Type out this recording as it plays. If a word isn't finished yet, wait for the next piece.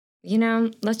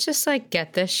let's just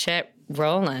get this shit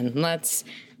rolling. Let's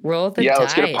roll the dice.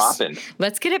 Let's get it popping.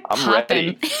 Let's get it popping. I'm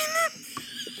ready.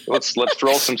 Let's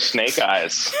roll some snake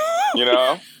eyes.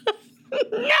 No.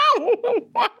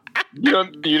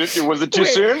 Was it too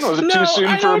soon? Was it too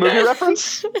soon for a movie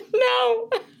reference? No.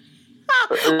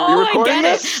 I get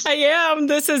this? I am.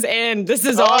 This is in. This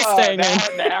is all staying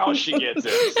in. Now she gets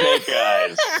it. Snake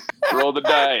eyes. Roll the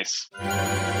dice.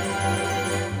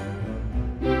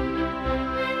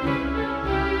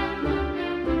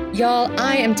 Y'all,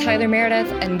 I am Tyler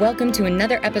Meredith, and welcome to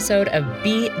another episode of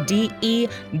BDE,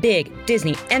 Big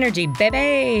Disney Energy,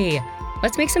 baby!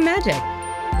 Let's make some magic.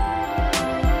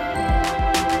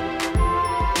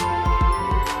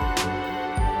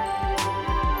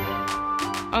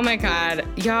 Oh my God,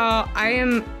 y'all, I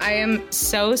am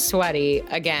so sweaty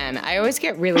again. I always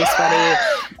get really sweaty.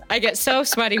 I get so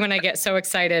sweaty when I get so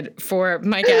excited for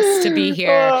my guests to be here.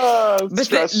 But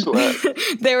stress sweat.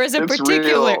 There is a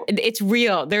particular, real. It's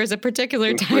real. There is a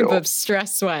particular type of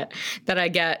stress sweat that I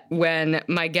get when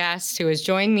my guest who has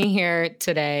joined me here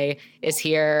today is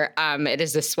here. It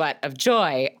is a sweat of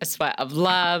joy, a sweat of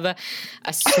love, a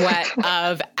sweat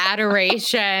of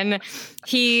adoration.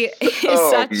 He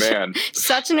is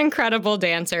such an incredible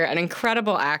dancer, an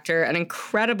incredible actor, an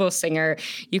incredible singer.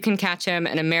 You can catch him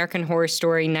in American Horror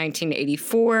Story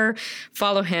 1984.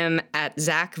 Follow him at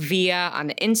Zach Villa on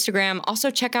Instagram.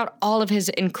 Also check out all of his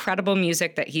incredible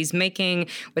music that he's making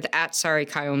with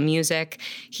 @SorryKyle Music.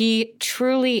 He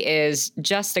truly is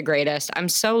just the greatest. I'm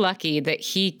so lucky that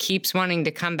he keeps wanting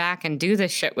to come back and do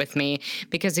this shit with me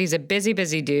because he's a busy,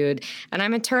 busy dude. And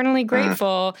I'm eternally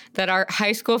grateful that our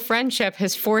high school friendship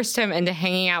has forced him into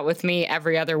hanging out with me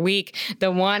every other week.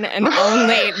 The one and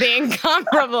only, the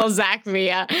incomparable Zach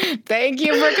Villa. Thank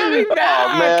you for coming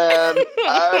back. Oh, man.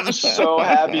 I'm so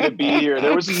happy to be here.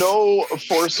 There was no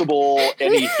forcible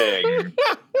anything.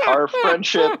 Our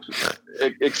friendship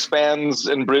expands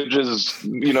and bridges,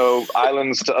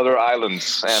 islands to other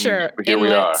islands. And here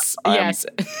we are. Yes.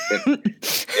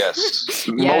 Yes.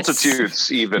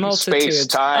 Multitudes, even. Space,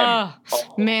 time.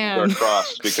 Oh, man. Are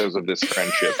crossed because of this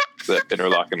friendship that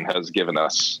Interlaken has given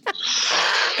us.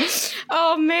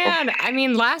 Oh, man. I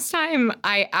mean, last time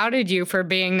I outed you for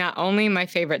being not only my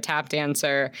favorite tap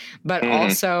dancer, but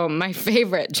also my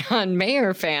favorite John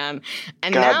Mayer fan.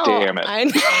 And God damn it. I'm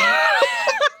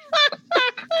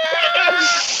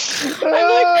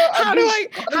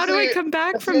like, how do I come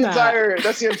back from that?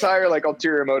 That's the entire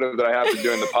ulterior motive that I have for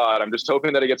doing the pod. I'm just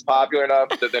hoping that it gets popular enough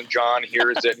that then John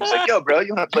hears it and he's like, "Yo, bro,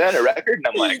 you want to play on a record?" And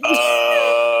I'm like,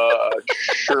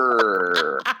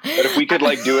 sure. But if we could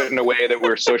do it in a way that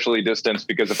we're socially distanced,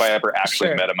 because if I ever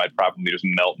actually met him, I'd probably just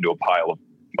melt into a pile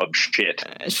of shit.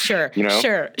 Sure.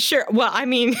 Well, I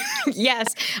mean,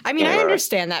 yes. I mean, I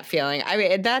understand that feeling. I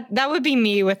mean, that would be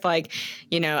me with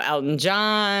Elton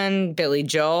John, Billy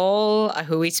Joel,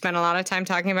 who we spent a lot of time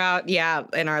talking about. Yeah.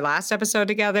 In our last episode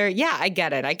together. Yeah, I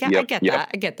get it. I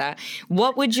get that.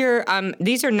 What would your,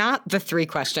 these are not the 3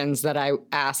 questions that I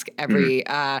ask every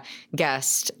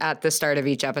guest at the start of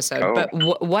each episode, but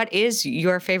what is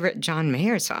your favorite John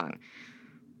Mayer song?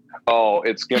 Oh,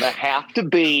 it's going to have to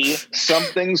be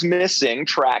Something's Missing,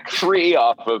 track 3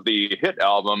 off of the hit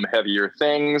album, Heavier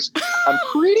Things. I'm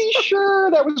pretty sure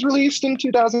that was released in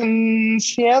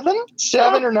 2007,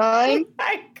 7 or 9. Oh,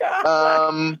 my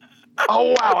God.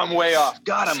 Oh, wow, I'm way off.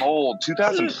 God, I'm old.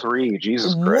 2003,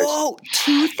 Jesus Christ. Whoa,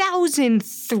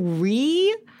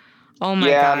 2003? Oh, my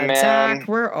God, man. Zach,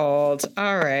 we're old.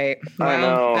 All right. Well, I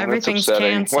know, everything's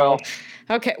canceled.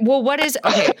 Okay. Well, what is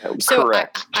okay? So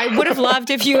I would have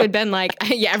loved if you had been like,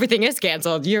 yeah, everything is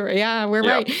canceled. We're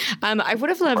right. I would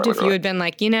have loved if you had been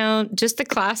like, just the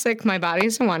classic, My Body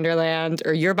is a Wonderland,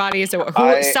 or Your Body is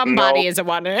a Somebody is a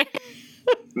Wonderland.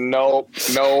 No,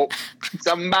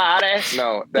 somebody.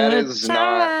 No, that is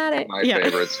not my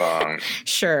favorite song.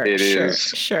 Sure. It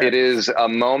is a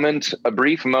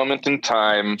brief moment in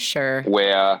time. Sure.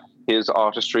 Where his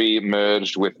artistry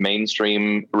merged with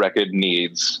mainstream record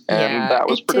needs, and that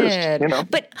was produced.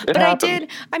 But I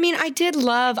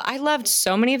loved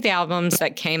so many of the albums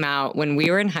that came out when we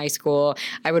were in high school.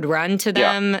 I would run to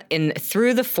them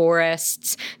through the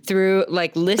forests, through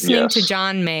listening to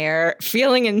John Mayer,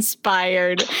 feeling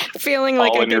inspired, feeling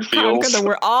like I could conquer the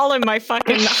world. All in my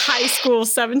fucking high school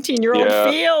 17-year-old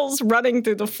feels running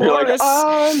through the forest.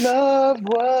 Our love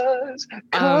was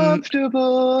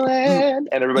comfortable and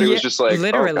everybody was just like,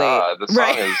 literally. Oh God, the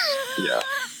song is,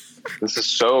 this is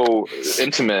so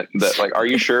intimate that are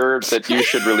you sure that you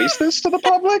should release this to the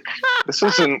public? This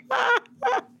isn't.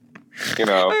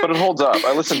 but it holds up.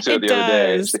 I listened to it the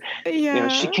other day. Yeah.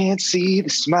 She can't see the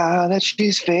smile that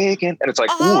she's faking. And it's like,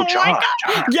 oh ooh, John.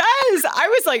 Yes. I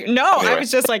was like, no, Anyway. I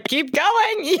was just like, keep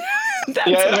going.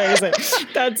 That's amazing.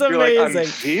 That's You're like, I'm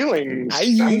amazing. feeling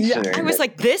something. I was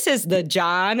like, this is the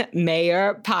John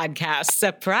Mayer podcast.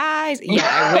 Surprise.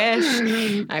 Yeah,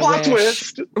 I wish. Plot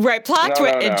twist. Right. Plot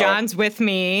twist. No. John's with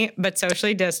me, but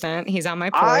socially distant. He's on my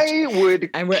porch. I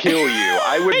would kill you.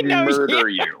 I would murder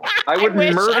you. I would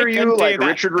murder you like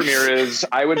Richard Ramirez.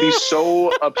 I would be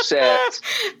so upset.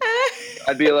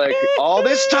 I'd be like, all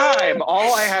this time,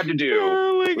 all I had to do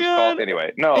was call.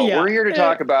 Anyway, we're here to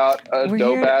talk about a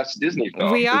dope-ass Disney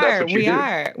film. We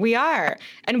are.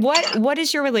 And what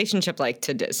is your relationship like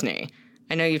to Disney?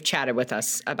 I know you've chatted with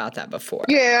us about that before.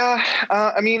 Yeah.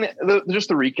 I mean, just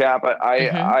the recap,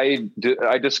 I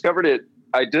discovered it.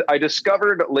 I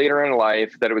discovered later in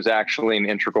life that it was actually an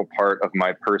integral part of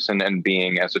my person and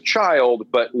being as a child,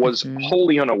 but was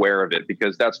wholly unaware of it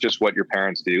because that's just what your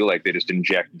parents do. Like they just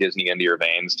inject Disney into your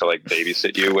veins to like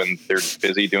babysit you when they're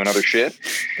busy doing other shit.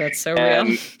 That's so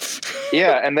real.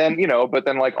 Yeah. And then, but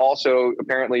then like also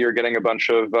apparently you're getting a bunch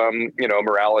of,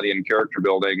 morality and character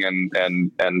building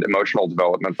and emotional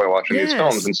development by watching these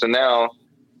films. And so now,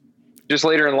 just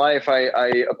later in life,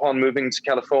 I upon moving to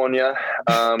California,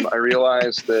 I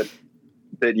realized that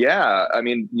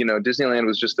Disneyland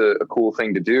was just a cool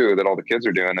thing to do that all the kids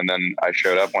are doing. And then I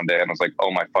showed up one day and was like,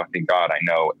 oh my fucking God, I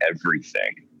know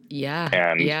everything. Yeah.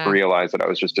 And realized that I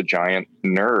was just a giant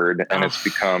nerd and it's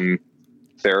become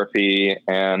therapy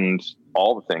and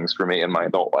all the things for me in my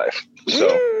adult life.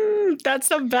 So. That's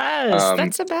the best.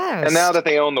 And now that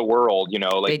they own the world,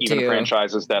 even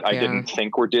franchises that I didn't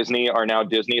think were Disney are now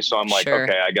Disney. So I'm like,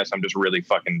 okay, I guess I'm just really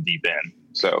fucking deep in.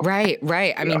 So right.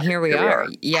 I mean, here we are.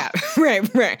 Yeah,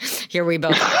 right. Here we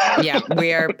both are. Yeah,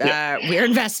 we are. We are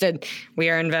invested.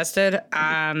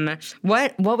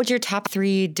 What would your top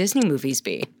 3 Disney movies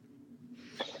be?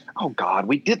 Oh God,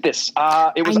 we did this.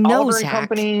 It was Oliver and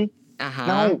Company.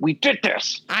 No, we did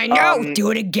this. I know.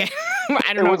 Do it again.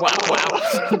 I don't know. Wow.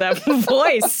 That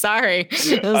voice. Sorry.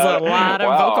 It was a lot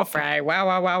of vocal fry. Wow.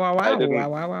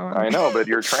 I know, but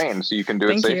you're trained, so you can do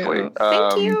it safely.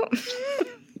 Thank you.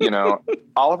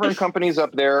 Oliver and Company's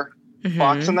up there.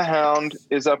 Fox and the Hound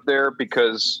is up there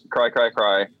because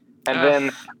cry. And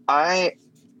then Fox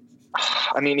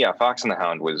and the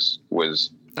Hound was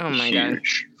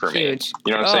huge for me. Huge.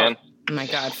 You know what I'm saying? Oh my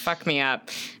God, fuck me up.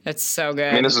 That's so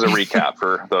good. I mean, this is a recap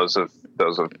for those of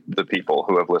the people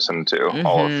who have listened to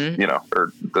all of,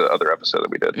 or the other episode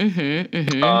that we did.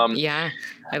 Yeah,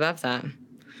 I love that.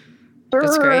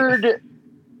 Third,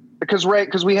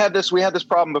 because we had this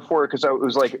problem before because I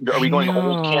was like, are we going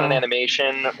old canon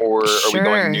animation or are we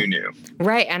going new?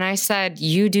 Right, and I said,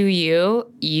 you do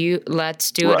you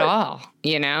let's do it all.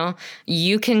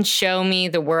 You can show me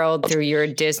the world through your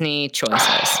Disney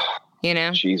choices.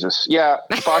 Jesus. Yeah.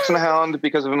 Fox and the Hound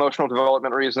because of emotional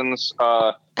development reasons.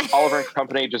 Oliver and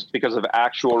Company just because of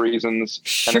actual reasons.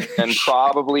 And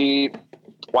probably,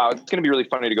 it's going to be really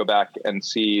funny to go back and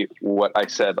see what I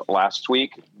said last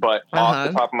week. But off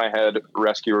the top of my head,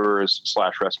 Rescuers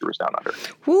Down Under.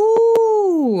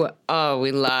 Woo! Oh,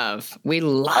 we love.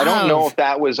 I don't know if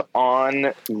that was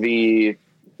on the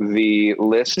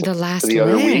list. The last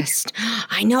other list.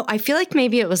 I know. I feel like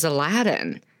maybe it was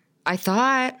Aladdin. I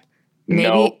thought.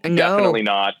 Maybe no, definitely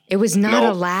not. It was not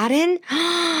Aladdin.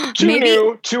 Too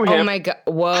hip. Oh my God!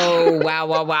 Whoa!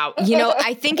 Wow!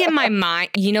 I think in my mind,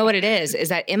 you know what it is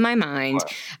that in my mind,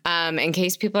 in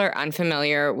case people are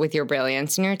unfamiliar with your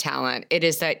brilliance and your talent, it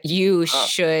is that you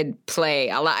should play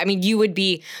a lot. I mean, you would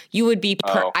be.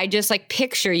 I just like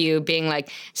picture you being like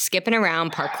skipping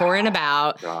around, parkouring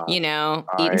about,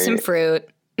 eating some fruit.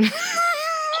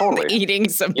 Totally. Eating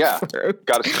some fruit.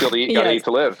 Gotta steal to eat. Gotta eat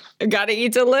to live. Gotta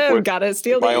eat to live. Gotta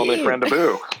steal to eat. My only friend,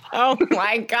 Abu. Oh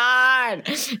my God.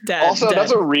 Dead.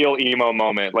 That's a real emo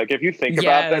moment. Like if you think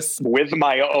about this, with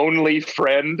my only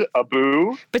friend,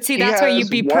 Abu. But see, that's why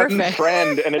you'd be perfect. One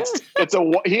friend, and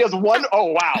he has one. Oh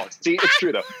wow. See, it's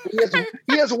true though.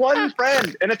 He has one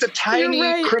friend, and it's a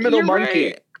tiny criminal monkey.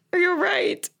 Right. You're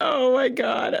right. Oh my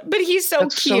God. But he's so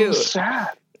cute. So sad.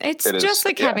 It's just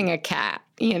like having a cat,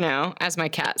 as my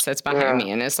cat sits behind me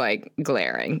and is like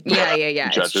glaring. Yeah.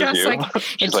 It's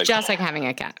just like having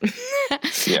a cat.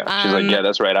 She's like, yeah,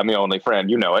 that's right. I'm the only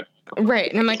friend. You know it. Right.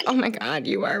 And I'm like, oh my God,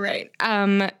 you are right.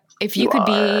 If you could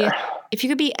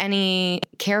be any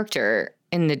character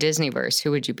in the Disneyverse,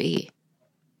 who would you be?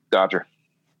 Dodger.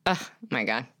 Oh my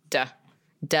God. Duh.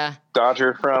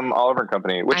 Dodger from Oliver and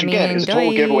Company, which again is a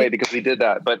total giveaway because we did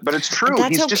that. But it's true.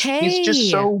 That's he's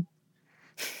just so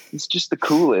He's just the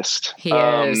coolest. He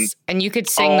is. And you could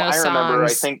sing those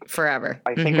songs forever.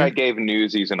 I think I gave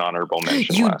Newsies an honorable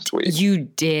mention last week. You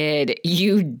did.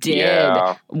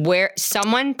 Yeah. Where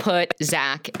someone put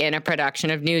Zach in a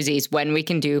production of Newsies when we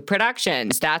can do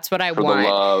productions. That's what I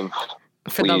want.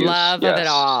 For the love of it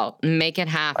all. Make it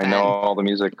happen. I know all the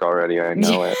music already. I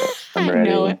know it. I'm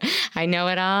ready. I know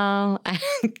it all.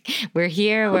 We're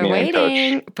here. We're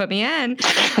waiting. Put me in.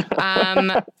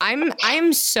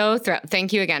 I'm so thrilled.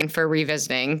 Thank you again for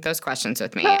revisiting those questions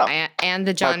with me. And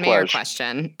the John Mayer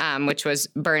question, which was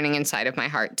burning inside of my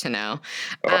heart to know.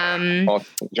 Well,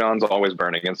 John's always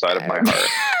burning inside of my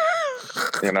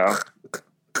heart. You know?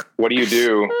 What do you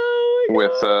do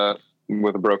with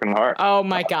a broken heart? Oh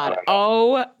my God.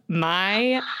 Oh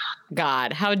my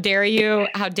God. How dare you?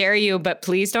 How dare you? But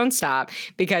please don't stop,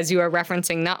 because you are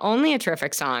referencing not only a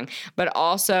terrific song, but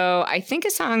also I think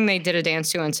a song they did a dance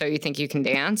to on So You Think You Can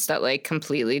Dance that like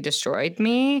completely destroyed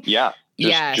me. Yeah.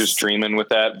 Just dreaming with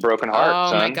that broken heart.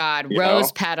 Oh my God.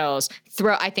 Rose petals.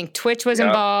 I think Twitch was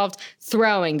involved.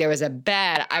 Throwing. There was a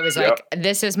bed. I was like,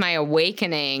 this is my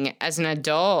awakening as an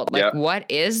adult. Like, what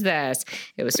is this?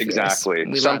 It was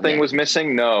exactly. Something was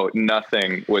missing. No,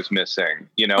 nothing was missing.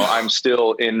 You know, I'm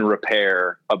still in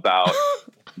repair about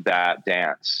that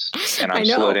dance, and I'm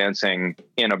slow dancing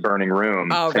in a burning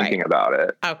room thinking about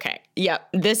it. Okay. Yep.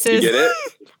 This is. You get it?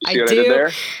 I do. I did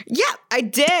there? Yeah, I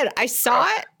did. I saw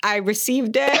it. I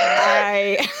received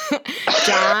it.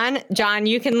 John,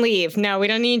 you can leave. No, we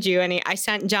don't need you. I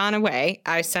sent John away.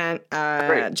 I sent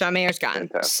John Mayer's gone.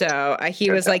 Fantastic. So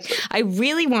he was like, I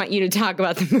really want you to talk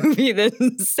about the movie that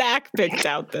Zach picked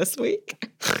out this week.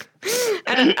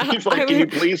 And he's like, can you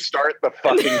please start the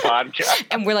fucking podcast?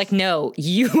 And we're like, no,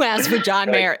 you asked for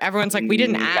John Mayer. Everyone's like, we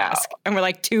didn't ask. And we're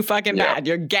like, too fucking bad.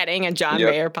 You're getting a John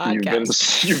Mayer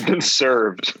podcast. You've been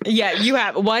served. Yeah, you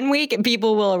have. 1 week,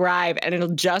 people will arrive, and it'll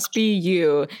just be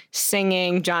you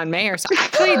singing John Mayer. So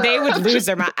actually, they would lose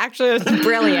their mind. Actually, that's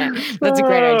brilliant. That's a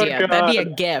great idea. God. That'd be a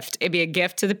gift. It'd be a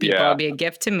gift to the people. It'd be a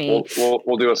gift to me.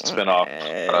 We'll do a spin-off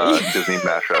Disney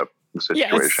mashup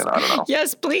situation. I don't know.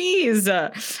 Yes, please.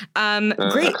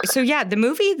 Great. So the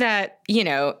movie that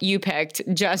you picked,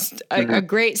 just a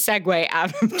great segue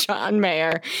out of John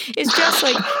Mayer, is just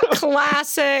like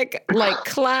classic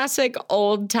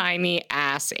old timey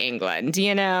ass England.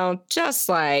 Just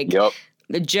like. Yep.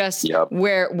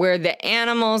 Where the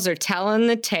animals are telling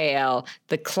the tale,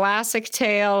 the classic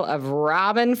tale of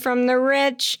robbing from the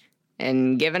rich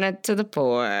and giving it to the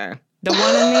poor. The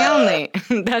one and the only.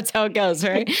 That's how it goes,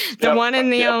 right? The one and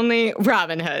the only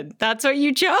Robin Hood. That's what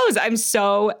you chose. I'm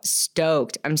so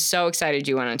stoked. I'm so excited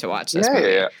you wanted to watch this movie.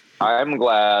 Yeah. I'm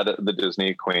glad the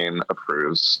Disney Queen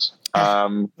approves.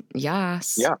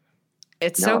 Yes. Yeah.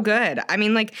 It's so good. I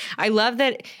mean, like, I love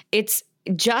that it's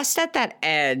just at that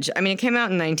edge. I mean, it came out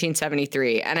in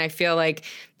 1973, and I feel like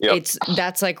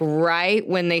that's like right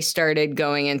when they started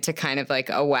going into kind of like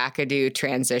a wackadoo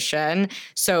transition.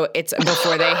 So it's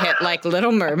before they hit like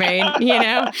Little Mermaid,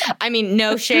 I mean,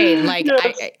 no shade. Like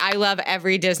I love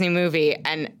every Disney movie,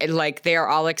 and like they are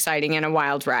all exciting and a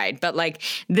wild ride. But like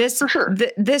this, for sure.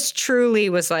 This truly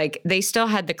was like, they still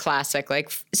had the classic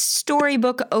like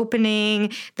storybook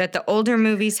opening that the older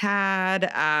movies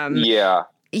had.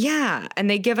 Yeah, and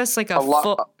they give us like a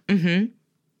full. Mm-hmm.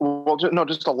 Well,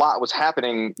 just a lot was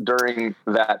happening during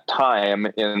that time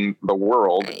in the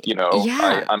world.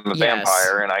 I'm a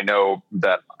vampire, and I know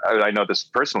this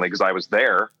personally because I was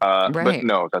there. Right. But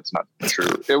no, that's not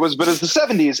true. But it's the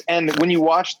 70s, and when you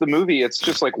watch the movie, it's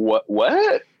just like what?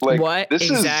 Like what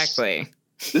exactly?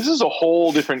 This is a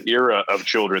whole different era of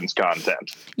children's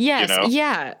content. Yes.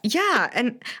 Yeah.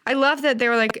 And I love that they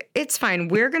were like, it's fine.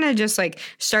 We're going to just like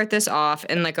start this off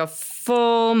in like a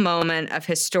full moment of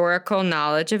historical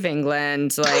knowledge of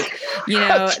England. Like,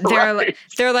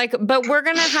 they're like, but we're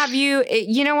going to have you,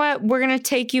 you know what? We're going to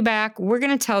take you back. We're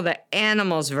going to tell the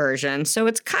animals version. So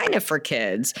it's kind of for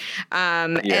kids.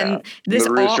 And this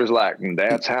the rooster's like,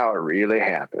 that's how it really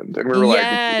happened. And we were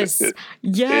yes. Is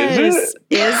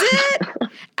it?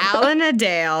 Alan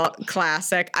Adale,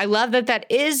 classic. I love that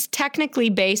is technically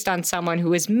based on someone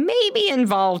who is maybe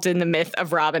involved in the myth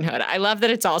of Robin Hood. I love that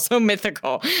it's also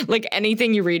mythical. Like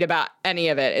anything you read about any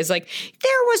of it is like,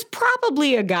 there was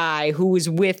probably a guy who was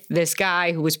with this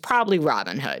guy who was probably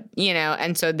Robin Hood,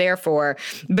 and so therefore,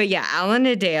 but yeah, Alan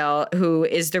Adale, who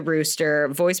is the rooster,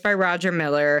 voiced by Roger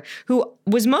Miller, who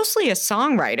was mostly a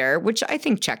songwriter, which I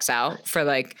think checks out for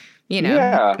like,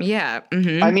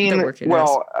 Mm-hmm. I mean,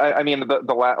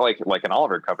 like an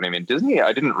Oliver Company. I mean, Disney,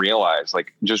 I didn't realize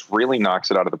like just really knocks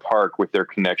it out of the park with their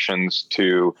connections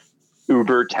to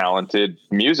uber talented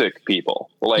music people.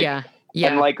 Like Yeah.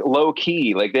 And like low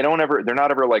key, like they're not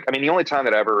ever like, I mean, the only time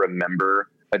that I ever remember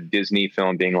a Disney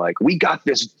film being like, we got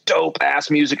this dope ass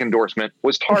music endorsement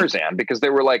was Tarzan, because they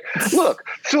were like, look,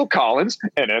 Phil Collins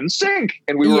and NSYNC.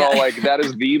 And we were all like, that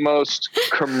is the most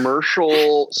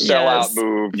commercial sellout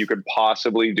move you could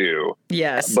possibly do.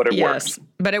 Yes. But it works.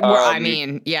 But it works. I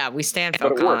mean, yeah, we stand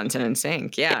Phil Collins and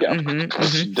NSYNC. Yeah.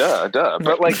 Mm-hmm. Duh.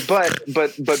 But like,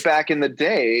 but back in the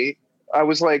day, I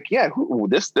was like, yeah,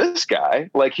 this guy,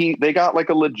 like they got like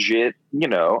a legit, you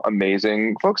know,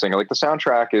 amazing folk singer. Like the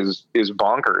soundtrack is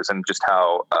bonkers, and just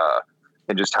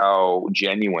how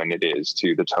genuine it is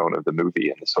to the tone of the movie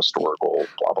and this historical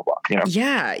blah blah blah. You know?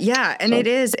 Yeah, and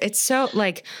it's so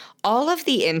like all of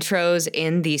the intros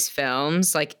in these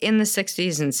films, like in the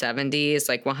 60s and 70s,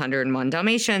 like 101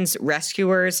 Dalmatians,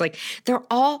 Rescuers, like they're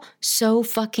all so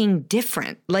fucking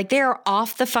different. Like they are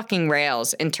off the fucking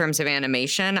rails in terms of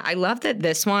animation. I love that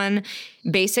this one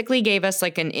basically gave us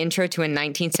like an intro to a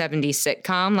 1970s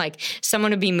sitcom. Like someone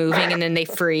would be moving and then they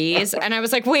freeze. And I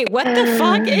was like, wait, what the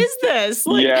fuck is this?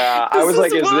 Like, yeah, I was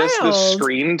like, is this the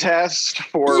screen test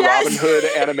for Robin Hood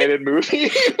animated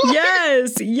movie?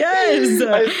 Yes.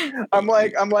 I'm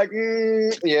like,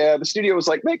 yeah, the studio was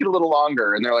like, make it a little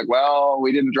longer. And they're like, well,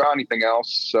 we didn't draw anything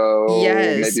else. So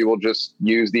maybe we'll just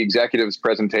use the executive's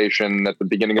presentation at the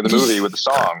beginning of the movie with the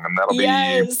song. And that'll be,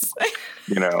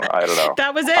 you know, I don't know.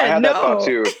 That was it. I had that thought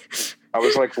too. I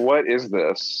was like, what is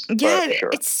this? Yeah,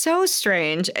 it's so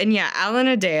strange. And yeah, Alan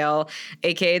Adale,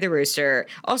 aka the Rooster.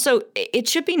 Also, it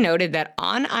should be noted that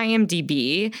on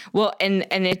IMDb, well, and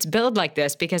it's billed like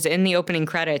this because in the opening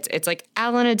credits, it's like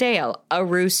Alan Adale, a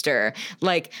rooster,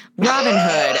 like Robin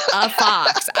Hood, a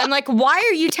fox. I'm like, why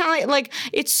are you telling? Like,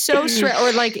 it's so strange,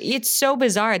 or like it's so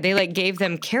bizarre. They like gave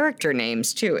them character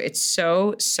names too. It's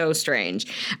so strange.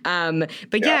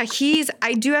 But yeah,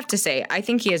 I do have to say, I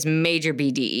think he has major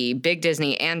BDE, big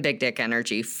Disney and big dick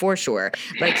energy for sure.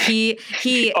 Like he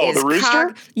is the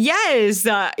Rooster? Yes,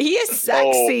 he is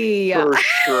sexy. For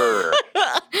sure.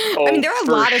 I mean, there are a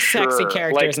lot of sexy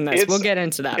characters in this. We'll get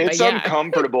into that. It's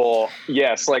uncomfortable.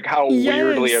 Yes, like how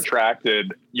weirdly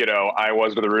attracted, you know, I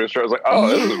was to the Rooster. I was like, oh,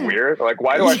 this is weird. Like,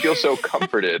 why do I feel so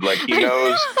comforted? Like he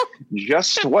knows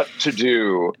just what to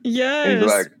do. Yes. And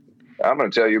he's like, I'm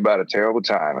going to tell you about a terrible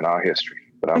time in our history.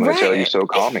 But I'm going to tell you so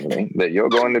calmingly that you're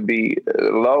going to be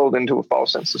lulled into a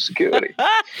false sense of security.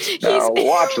 Now,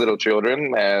 watch, little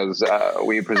children, as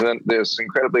we present this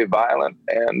incredibly violent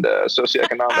and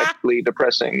socioeconomically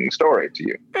depressing story to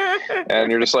you.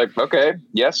 And you're just like, okay,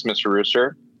 yes, Mr.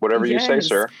 Rooster, whatever you say,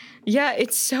 sir. Yeah,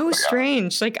 it's so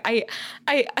strange. Like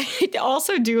I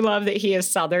also do love that he is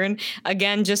Southern.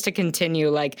 Again, just to continue,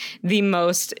 like the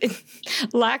most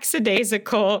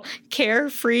lackadaisical,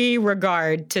 carefree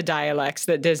regard to dialects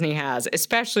that Disney has,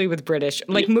 especially with British,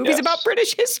 like movies about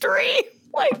British history.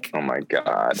 Like, oh my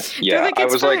God. Yeah. Like, I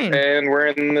was fine. Like, and we're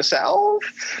in the South.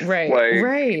 Right. Like,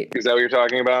 right. Is that what you're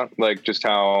talking about? Like just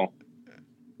how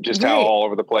all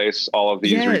over the place all of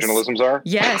these regionalisms are.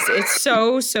 Yes, it's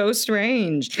so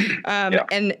strange.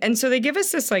 And so they give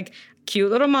us this like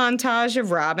cute little montage of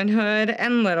Robin Hood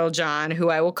and Little John, who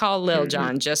I will call Lil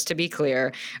John, just to be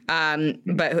clear.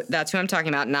 But that's who I'm talking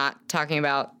about, not talking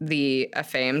about the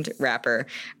famed rapper,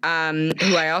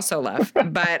 who I also love.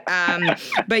 But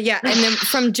yeah, and then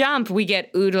from Jump, we get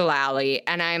Oodle Alley,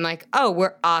 and I'm like, oh,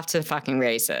 we're off to the fucking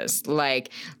races. Like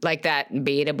that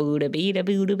beada booda beada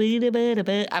booda beada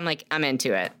beada. I'm like, I'm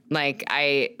into it.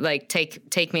 Like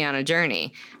take me on a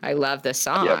journey. I love this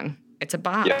song. Yep. It's a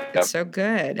bop. Yep. It's so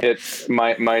good. It's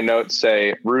my notes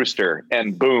say Rooster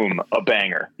and boom, a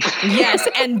banger. Yes,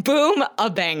 and boom, a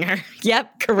banger.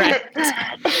 Yep, correct.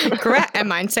 Correct. And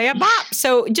mine say a bop.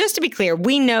 So just to be clear,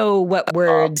 we know what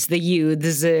words the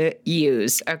youths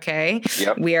use, okay?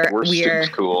 Yep. We're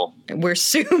cool. We're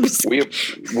soups.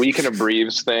 We can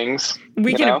abbreviate things.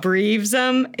 We can abbreviate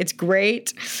them. It's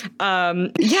great.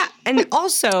 Yeah, and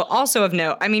also of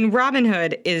note, I mean, Robin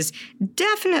Hood is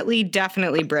definitely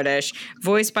British,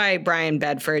 voiced by Brian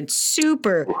Bedford.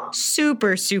 Super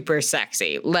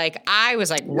sexy. Like, I was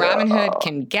like, Robin Hood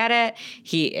can get it.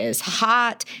 He is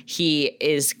hot. He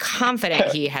is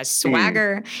confident. He has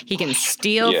swagger. He can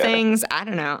steal things. I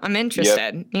don't know. I'm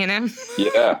interested, you know?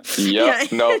 Yeah. Yeah.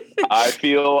 No, I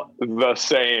feel the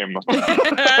same.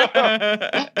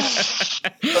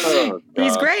 Oh,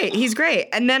 He's great.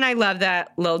 And then I love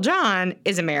that Lil Jon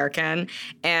is American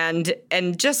and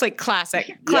just like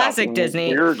classic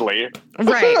Disney. Weirdly.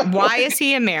 Right. Why is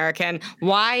he American?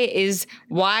 Why is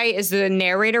the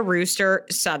narrator Rooster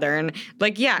Southern?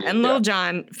 Like, and Lil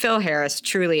Jon, Phil Harris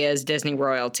truly is Disney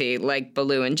royalty, like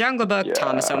Baloo and Jungle Book,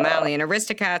 Thomas O'Malley and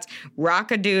Aristocats,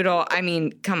 Rock-a-Doodle. I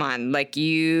mean, come on, like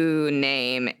you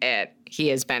name it. he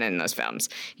has been in those films.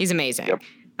 He's amazing. Yep.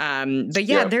 But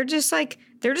yeah, they're just like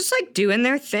doing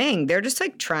their thing. They're just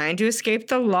like trying to escape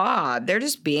the law. They're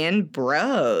just being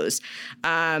bros.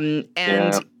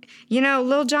 You know,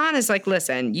 Lil Jon is like,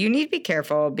 listen, you need to be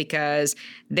careful because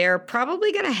they're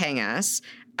probably going to hang us.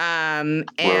 And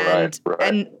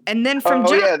then from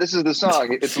this is the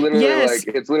song. It's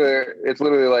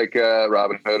literally like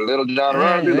Robin Hood, Little John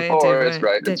running through the forest,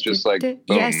 right? It's just like boom.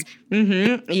 Yes,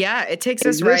 yeah, it takes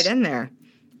us right in there.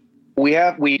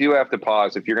 We do have to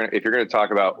pause if you're gonna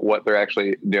talk about what they're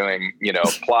actually doing, you know,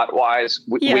 plot wise.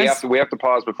 We have to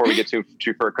pause before we get too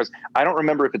far, because I don't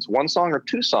remember if it's one song or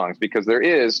two songs, because there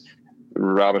is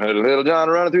Robin Hood and Little John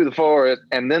running through the forest,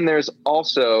 and then there's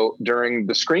also during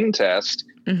the screen test.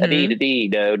 A dee dee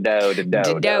do do do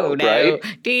do do, right?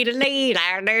 Yeah,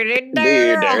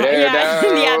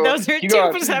 those are two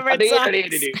separate songs.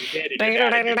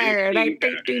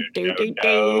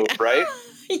 Right?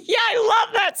 Yeah, I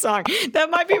love that song.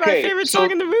 That might be my favorite song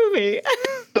in the movie.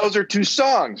 Those are two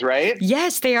songs, right?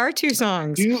 Yes, they are two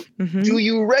songs. Do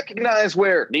you recognize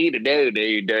where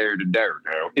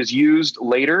is used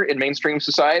later in mainstream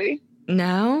society?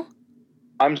 No.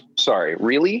 I'm sorry,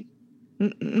 really?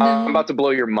 No. I'm about to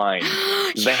blow your mind.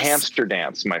 The hamster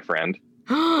dance, my friend.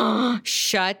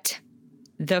 Shut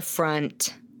the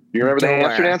front You remember door. the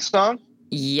hamster dance song?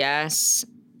 Yes,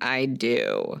 I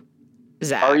do.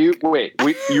 Zach. Are you? Wait,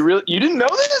 you didn't know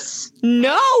this?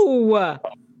 No.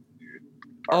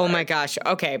 Oh my gosh.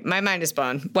 Okay, my mind is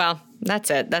blown. Well, that's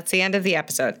it. That's the end of the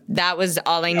episode. That was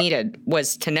all I needed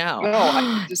was to know.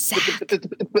 No,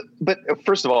 but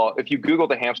first of all, if you Google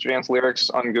the hamster dance lyrics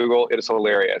on Google, it is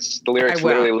hilarious. The lyrics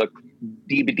literally look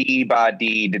dee dee ba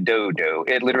dee do do.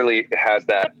 It literally has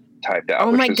that typed out.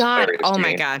 Oh my god! Oh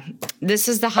my god! This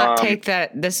is the hot take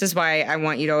this is why I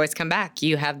want you to always come back.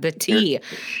 You have the tea,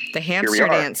 the hamster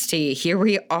dance tea. Here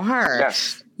we are.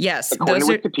 Yes. According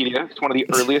to Wikipedia, it's one of the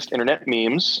earliest internet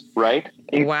memes, right?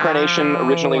 Incarnation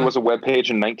originally was a webpage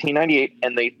in 1998,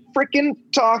 and they freaking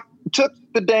took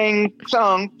the dang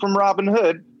song from Robin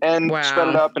Hood and sped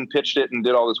it up and pitched it and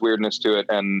did all this weirdness to it,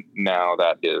 and now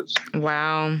that is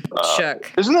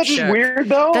shook. Isn't that just weird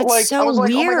though? That's like so I was like,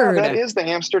 weird. oh my god, that is the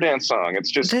hamster dance song. It's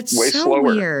just way so slower.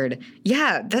 Weird.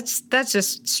 Yeah, that's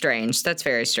just strange. That's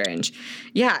very strange.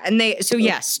 Yeah, and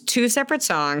yes, two separate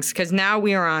songs because now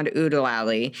we are on Oodle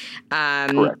Alley.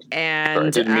 Correct. And I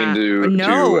didn't mean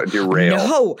to derail.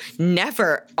 No,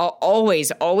 never.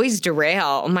 Always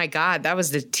derail. Oh my god, that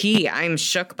was the tea. I'm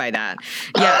shook by that.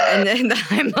 Yeah, and then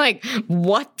I'm like,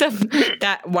 what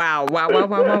wow.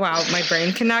 My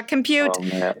brain cannot compute.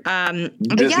 Oh,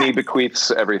 Disney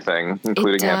bequeaths everything,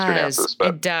 including hamster dances.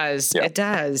 But it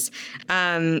does.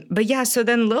 But yeah, so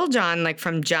then Lil Jon, like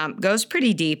from jump, goes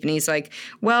pretty deep, and he's like,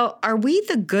 well, are we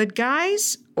the good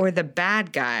guys or the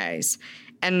bad guys?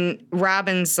 And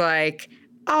Robin's like,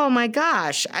 oh my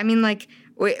gosh. I mean, like,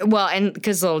 and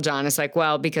because Lil Jon is like,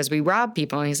 well, because we rob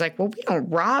people. And he's like, well, we don't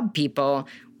rob people.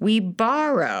 We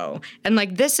borrow. And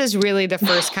like, this is really the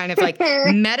first kind of like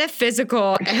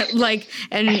metaphysical,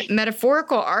 and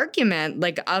metaphorical argument,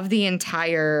 like of the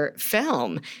entire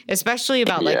film, especially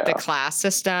about like the class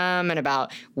system and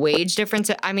about wage difference.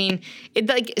 I mean,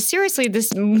 seriously,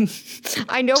 this,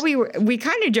 I know we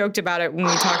kind of joked about it when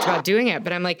we talked about doing it,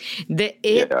 but I'm like,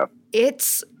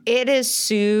 it is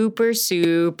super,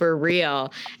 super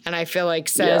real. And I feel like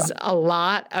says a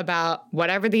lot about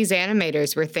whatever these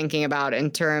animators were thinking about in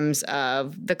terms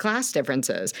of the class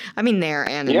differences. I mean, there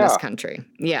and in this country.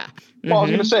 Yeah. Well, I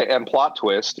was going to say, and plot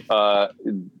twist,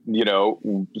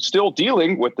 still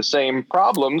dealing with the same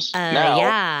problems now.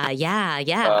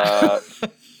 Yeah.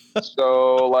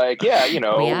 So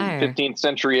 15th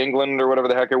century England or whatever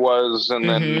the heck it was, and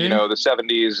then the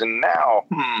 70s, and now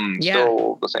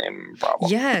still the same problem.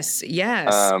 Yes.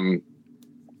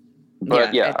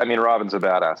 But I mean, Robin's a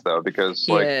badass though, because he's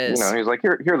like,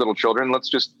 here, little children, let's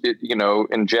just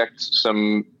inject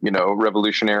some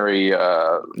revolutionary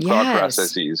thought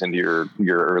processes into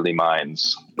your early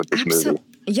minds with this movie.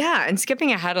 Yeah, and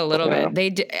skipping ahead a little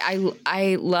bit,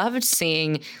 I loved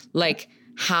seeing like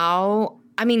how.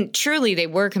 I mean, truly, they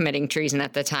were committing treason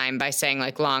at the time by saying,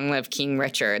 like, long live King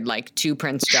Richard, like, to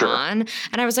Prince John.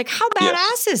 And I was like, how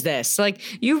badass is this?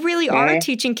 Like, you really are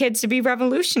teaching kids to be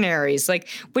revolutionaries, like,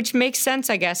 which makes sense,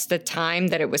 I guess, the time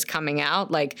that it was coming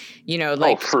out, like,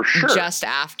 for sure. Just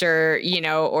after,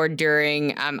 or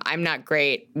during, I'm not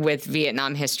great with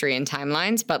Vietnam history and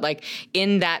timelines, but, like,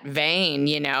 in that vein,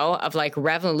 of, like,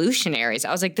 revolutionaries,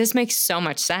 I was like, this makes so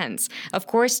much sense. Of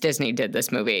course Disney did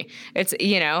this movie. It's,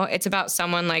 it's about someone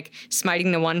someone like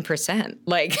smiting the 1%.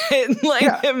 Like,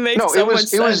 it makes so much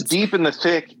sense. It was deep in the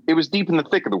thick. It was deep in the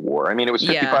thick of the war. I mean, it was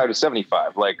 55 to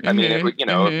 75. Like, I mean,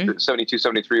 it, 72,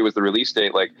 73 was the release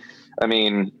date. Like, I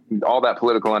mean, all that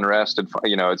political unrest had,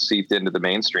 it seeped into the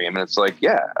mainstream. And it's like,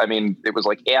 yeah, I mean, it was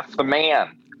like F the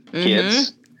man,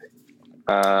 kids.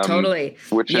 Totally.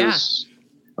 Which is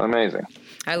amazing.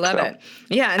 I love it.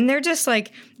 Yeah. And they're just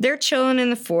like, they're chilling in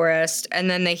the forest, and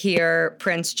then they hear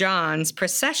Prince John's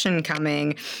procession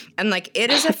coming, and like, it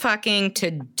is a fucking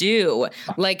to-do.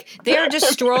 Like, they are just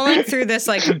strolling through this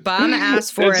like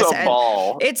bum-ass forest. It's a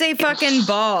ball. It's a fucking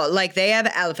ball. Like, they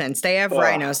have elephants, they have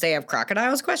rhinos, they have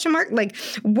crocodiles, ? Like,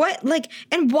 what, like,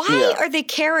 and why are they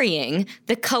carrying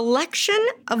the collection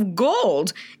of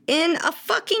gold in a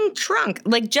fucking trunk?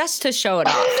 Like, just to show it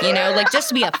off, like, just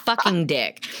to be a fucking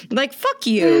dick. Like, fuck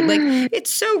you. Like,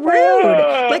 it's so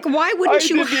rude. Like, why wouldn't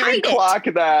you hide it? I didn't even clock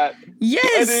that. Yes.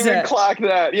 I didn't even clock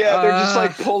that. Yeah, they're just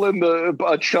like pulling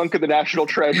a chunk of the national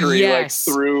treasury like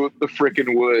through the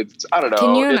freaking woods. I don't know.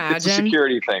 Can you imagine? It's a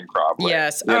security thing, probably.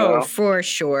 Yes. For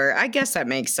sure. I guess that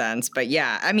makes sense. But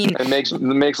yeah, I mean, it makes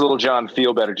little John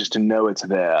feel better just to know it's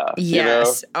there.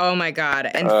 Yes. Oh my God.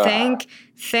 And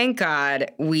thank God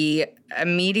we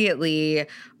immediately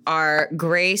are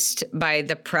graced by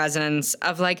the presence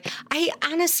of I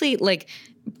honestly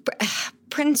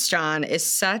Prince John is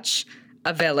such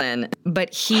a villain,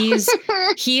 but he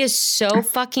is so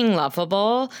fucking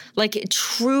lovable, like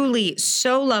truly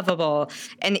so lovable.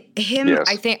 And him,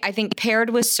 I think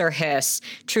paired with Sir Hiss,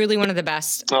 truly one of the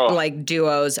best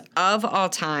duos of all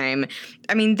time.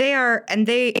 I mean,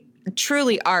 they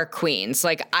truly are queens.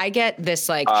 Like, I get this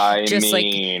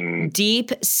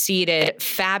deep-seated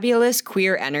fabulous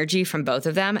queer energy from both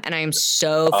of them, and I am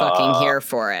so fucking here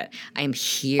for it. I am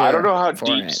here. I don't know how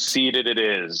deep-seated it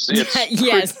is. It's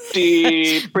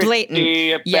pretty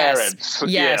blatant, apparent.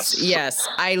 Yes.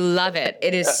 I love it.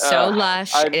 It is so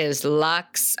lush. It is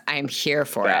luxe. I'm here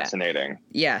for it. Fascinating.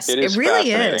 Yes, it is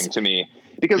really fascinating to me.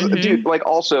 Because, dude,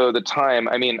 also the time,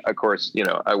 I mean, of course,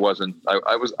 I wasn't,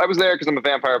 I was there because I'm a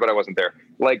vampire, but I wasn't there.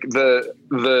 Like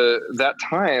that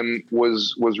time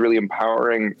was really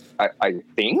empowering, I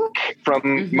think,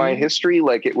 from my history.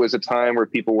 Like, it was a time where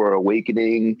people were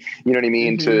awakening, you know what I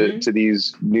mean, to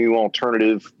these new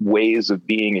alternative ways of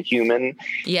being a human.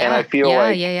 Yeah. And I feel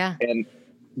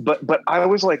but I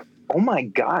was like, oh my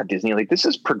God, Disney, like, this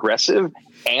is progressive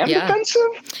and defensive.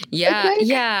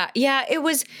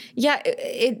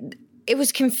 It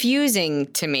was confusing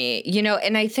to me,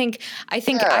 and I think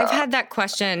I've had that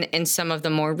question in some of the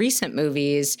more recent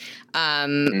movies,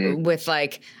 with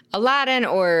Aladdin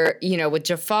or, with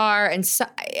Jafar, and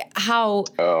how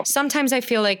sometimes I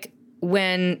feel like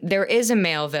when there is a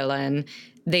male villain,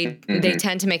 they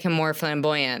tend to make him more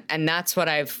flamboyant. And that's what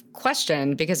I've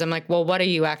questioned, because I'm like, well, what are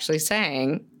you actually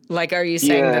saying? Like, are you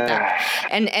saying that?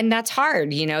 And that's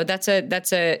hard, that's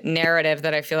a narrative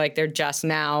that I feel like they're just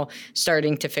now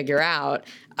starting to figure out.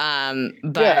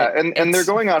 But and they're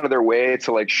going out of their way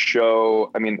to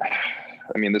show, I mean,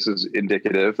 this is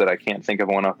indicative that I can't think of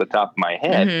one off the top of my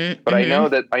head, but I know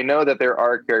that there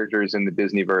are characters in the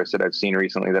Disneyverse that I've seen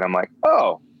recently that I'm like,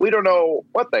 oh, we don't know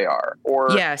what they are, or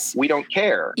we don't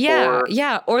care. Or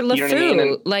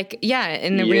LeFou,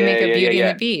 in the remake of Beauty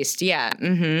and the Beast.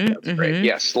 That's great.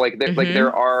 Yes,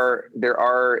 there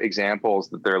are examples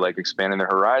that they're expanding their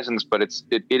horizons, but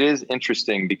it is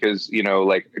interesting because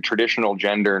traditional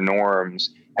gender norms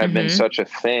have been such a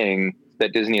thing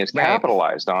that Disney has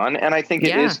capitalized on. And I think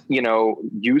it is,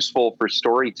 useful for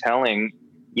storytelling,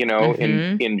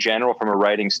 in general from a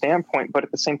writing standpoint, but at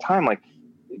the same time,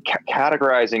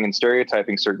 categorizing and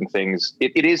stereotyping certain things,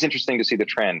 it is interesting to see the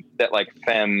trend that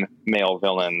femme male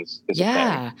villains is a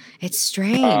thing. It's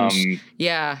strange.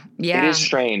 It is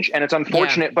strange, and it's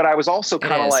unfortunate, but I was also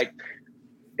kind of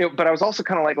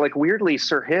weirdly,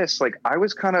 Sir Hiss, I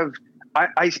was kind of,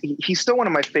 he's still one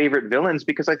of my favorite villains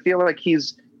because I feel like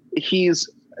he's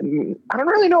I don't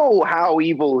really know how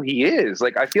evil he is.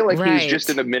 I feel like he's just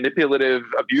in a manipulative,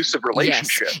 abusive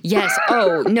relationship. Yes.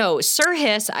 Oh, no. Sir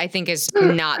Hiss, I think, is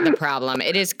not the problem.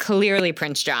 It is clearly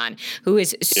Prince John, who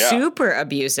is super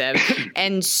abusive.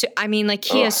 And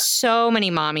he has so many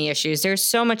mommy issues. There's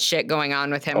so much shit going on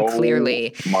with him,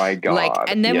 clearly. My God.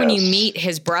 And then when you meet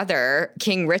his brother,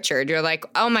 King Richard, you're like,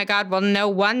 oh my God, well, no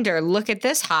wonder. Look at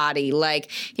this hottie.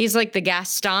 He's like the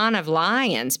Gaston of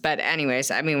lions. But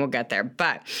anyways, we'll get there.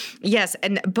 But Yes.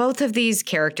 And both of these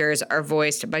characters are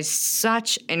voiced by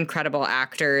such incredible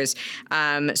actors.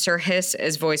 Sir Hiss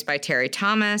is voiced by Terry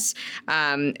Thomas,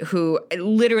 who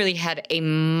literally had a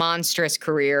monstrous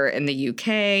career in the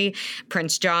UK.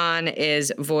 Prince John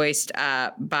is voiced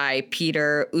by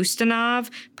Peter Ustinov,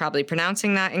 probably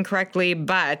pronouncing that incorrectly,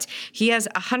 but he has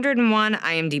 101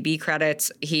 IMDb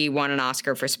credits. He won an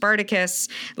Oscar for Spartacus.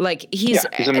 Like he's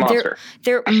a monster.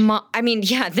 They're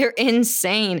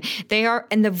insane. They are,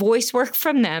 and the voice work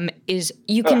from them is,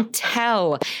 you can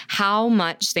tell how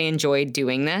much they enjoyed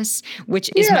doing this, which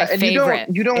is my favorite.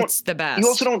 It's the best. You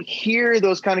also don't hear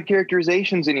those kind of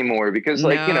characterizations anymore because,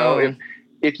 like, you know,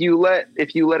 if you let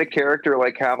a character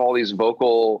like have all these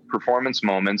vocal performance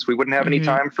moments, we wouldn't have any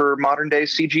time for modern day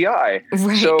CGI.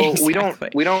 Right, so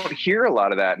exactly. we don't hear a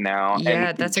lot of that now. Yeah,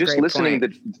 and that's just a great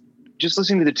point. Just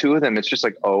listening to the two of them, it's just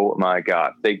like, oh my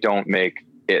God, they don't make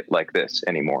it like this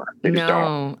anymore. They just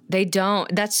don't. They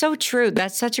don't. That's so true.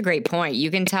 That's such a great point.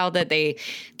 You can tell that they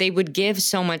would give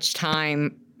so much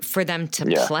time for them to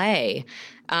play.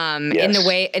 In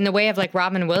the way of like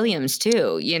Robin Williams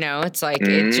too, you know, it's like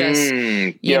it just,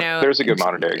 you know, there's a good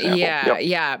modern day example.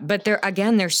 Yeah. But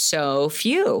they're so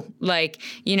few, like,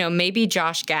 you know, maybe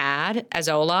Josh Gad as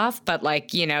Olaf, but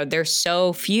like, you know, they're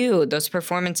so few. Those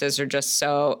performances are just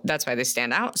so, that's why they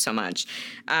stand out so much.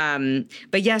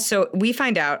 But yeah, so we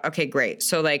find out, okay, great.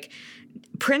 So like,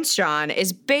 Prince John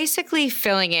is basically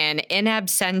filling in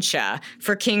absentia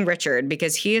for King Richard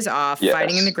because he is off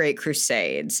fighting in the Great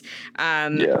Crusades.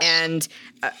 And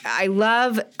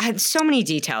I had so many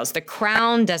details. The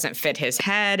crown doesn't fit his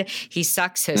head. He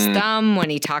sucks his thumb when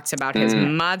he talks about his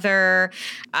mother.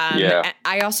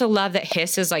 I also love that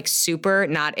Hiss is like super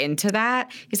not into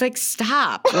that. He's like,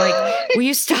 stop. Like, will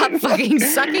you stop fucking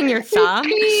sucking your thumb?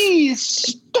 Please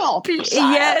stop.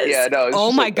 Yes. Yeah, no,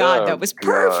 oh my God, that was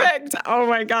perfect. Oh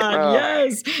my God.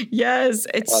 Yes.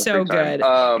 It's so good.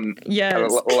 Yes.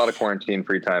 A lot of quarantine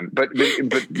free time. But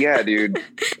yeah, dude,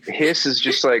 Hiss is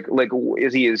just like,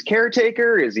 is he his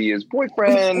caretaker? Is he his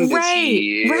boyfriend?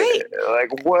 Right.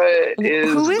 Like, what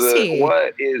is he?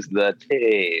 What is the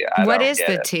tea? What is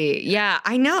the tea? Yeah,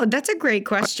 I know. That's a great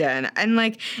question. And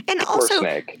like, and also,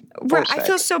 Snake. I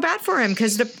feel so bad for him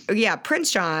because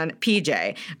Prince John,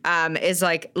 PJ, is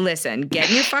like, listen, get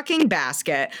in your fucking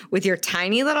basket with your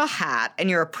tiny little hat and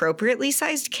your appropriately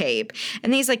sized cape.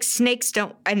 And he's like, snakes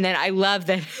don't. And then I love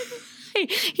that.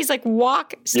 He's like,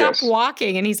 stop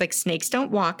walking. And he's like, snakes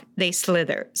don't walk, they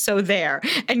slither. So there,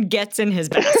 and gets in his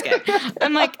basket.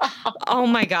 I'm like, oh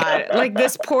my God, like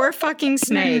this poor fucking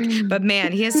snake. But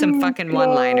man, he has some fucking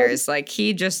one-liners. Like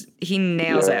he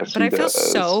nails it. But I feel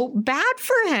so bad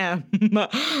for him.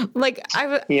 Like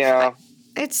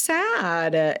it's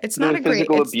sad. It's not a great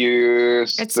physical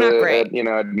abuse. It's not great.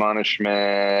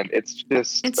 Admonishment. It's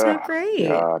just. It's not great.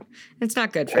 God. It's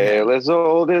not good for him. Tale as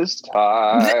old as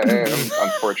time.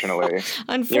 Unfortunately.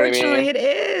 Unfortunately, it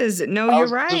is. No, you're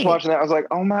right. I was just watching that. I was like,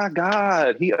 oh my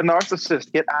God, he a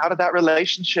narcissist. Get out of that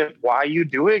relationship. Why are you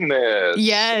doing this?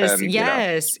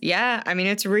 Yes. Yeah. I mean,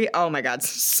 it's oh my God,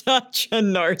 such a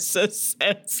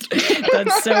narcissist.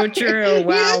 That's so true.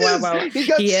 Wow. He's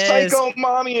got psycho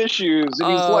mommy issues.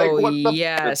 And he's like, what the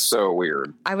yes. It's so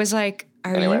weird. I was like,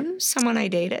 are you someone I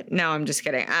dated? No, I'm just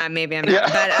kidding. Maybe I'm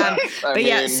not.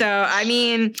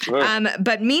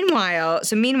 But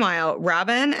meanwhile,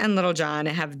 Robin and Little John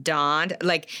have donned,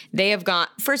 like they have gone,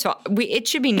 first of all, it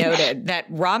should be noted that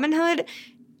Robin Hood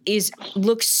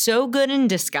looks so good in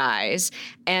disguise,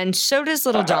 and so does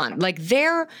Little John. Like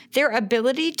their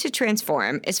ability to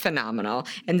transform is phenomenal.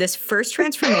 And this first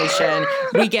transformation,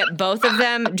 we get both of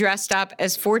them dressed up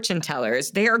as fortune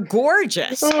tellers. They are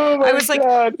gorgeous. Oh I was God.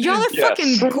 like, y'all are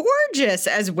fucking gorgeous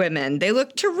as women. They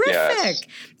look terrific. Yes.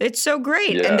 It's so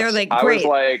great. Yes. And they're like, I great. was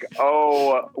like,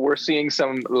 oh, we're seeing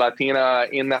some Latina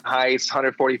in the Heights,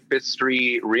 145th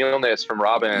Street realness from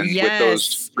Robin with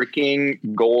those freaking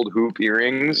gold hoop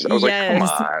earrings. I was like, come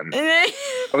on.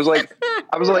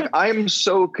 I was like, I'm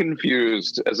so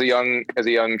confused as a young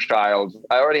child.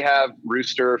 I already have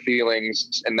rooster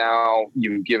feelings, and now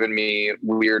you've given me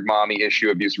weird mommy issue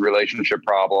abuse relationship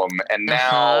problem, and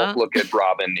now look at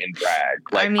Robin in drag.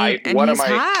 Like, he's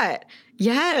hot.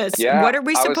 Yes. Yeah, what are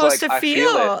we supposed to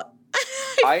feel?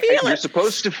 You're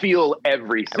supposed to feel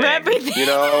everything. You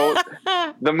know,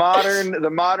 the modern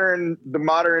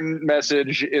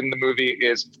message in the movie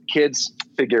is kids,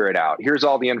 figure it out. Here's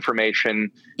all the information.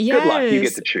 Good luck. You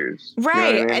get to choose. Right. You know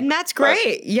what I mean? And that's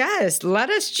great. Yes. Let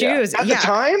us choose. At the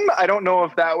time, I don't know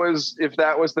if that was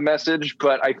the message,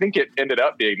 but I think it ended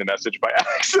up being the message by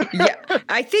accident.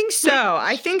 I think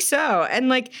so. And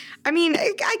like, I mean,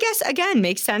 I guess again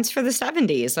makes sense for the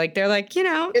 70s. Like they're like,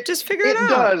 just figure it out.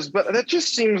 It does, but that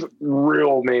just seems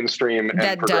real mainstream. And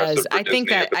that does. I think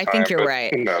you're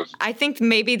right. Who knows? I think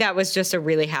maybe that was just a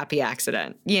really happy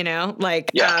accident.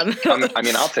 Like, yeah. I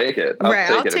mean, I'll take it.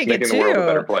 I'll take it it's too. making the world a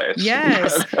better place.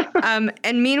 Yes.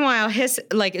 And meanwhile, Hiss,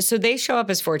 like, so they show up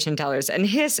as fortune tellers, and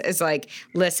Hiss is like,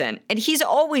 listen, and he's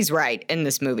always right in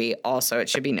this movie. Also, it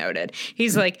should be noted,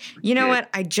 he's like, you know what?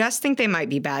 I just think they might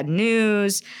be bad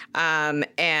news. He's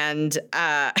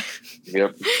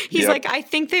like, I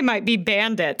think they might be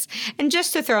bandits. And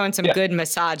just to throw in some good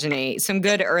misogyny, some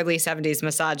good early 70s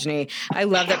misogyny, I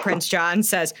love that Prince John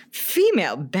says,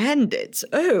 female bandits.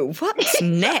 Oh, what's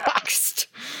next?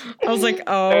 I was like,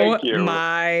 oh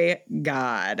my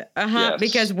God. Yes,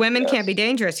 because women can't be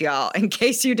dangerous, y'all. In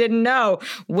case you didn't know,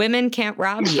 women can't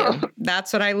rob you.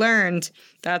 That's what I learned.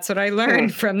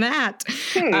 From that.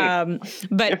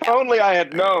 But if only I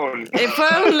had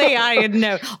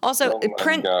known. Also,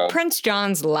 Prince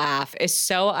John's laugh is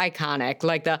so iconic.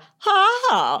 Like the ha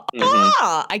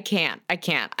ha. I can't.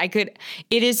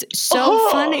 It is so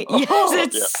funny.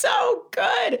 Yes, it's so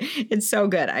good. It's so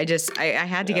good. I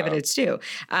had to give it its due.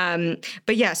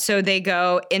 But yeah, so they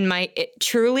go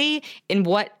truly in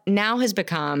what now has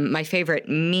become my favorite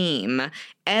meme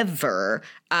ever.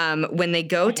 When they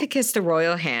go to kiss the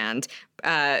royal hand,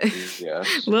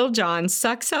 Lil Jon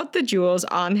sucks out the jewels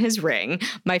on his ring,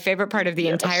 my favorite part of the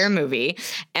entire movie.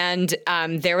 And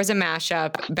there was a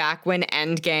mashup back when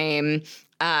Endgame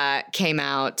came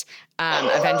out.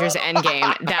 Avengers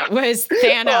Endgame, that was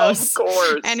Thanos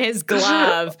and his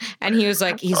glove, and he's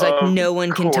like no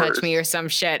one can touch me or some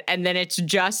shit, and then it's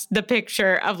just the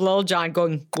picture of Lil Jon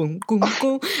going goom, goom,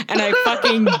 goom, and I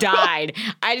fucking died.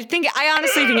 I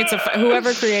honestly think it's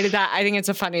whoever created that, I think it's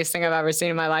the funniest thing I've ever seen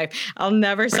in my life. I'll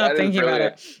never stop thinking about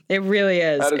it. It really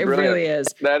is. It really is.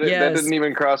 That didn't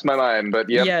even cross my mind, but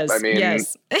I mean,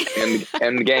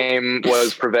 Endgame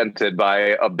was prevented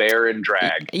by a bear in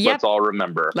drag. Let's all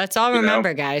remember.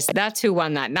 Remember, guys, that's who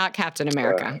won that, not Captain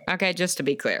America. Okay, just to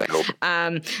be clear.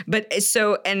 But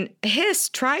so, and Hiss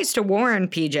tries to warn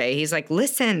PJ. He's like,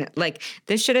 listen, like,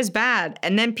 this shit is bad.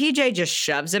 And then PJ just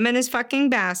shoves him in his fucking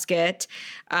basket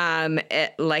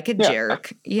like a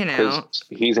jerk,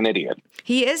 He's an idiot.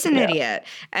 He is an idiot.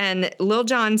 And Lil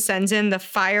Jon sends in the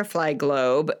Firefly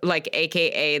Globe, like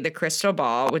AKA the crystal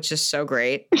ball, which is so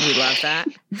great. We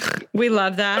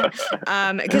love that.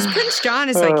 Because Prince John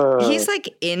is like, he's like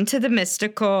into the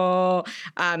mystical.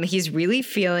 He's really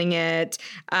feeling it.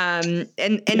 And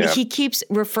he keeps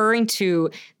referring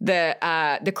to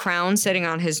the crown sitting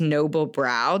on his noble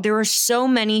brow. There are so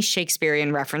many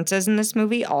Shakespearean references in this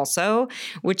movie also,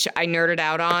 which I nerded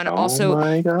out on.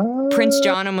 My God. Prince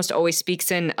John almost always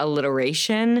speaks in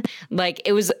alliteration. Like,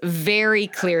 it was very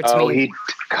clear to me.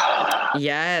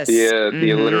 Yes. Yeah,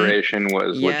 the alliteration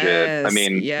was legit. I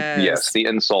mean, yes, the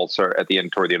insults are at the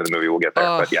end, toward the end of the movie. We'll get there,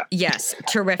 but yeah. Yes,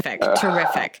 terrific.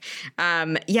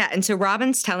 And so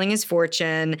Robin's telling his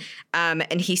fortune,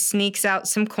 and he sneaks out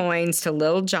some coins to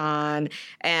Lil Jon,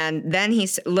 and then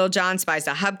Lil Jon spies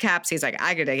the hubcaps. He's like,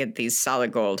 I gotta get these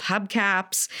solid gold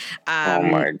hubcaps.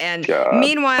 And God.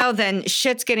 Meanwhile, then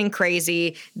shit's getting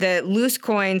crazy. The loose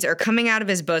coins are coming out of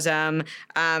his bosom.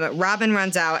 Robin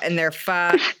runs out, and they're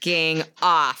fucking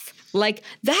off. Like,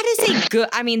 that is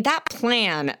that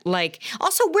plan, like,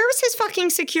 also, where's his fucking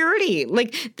security?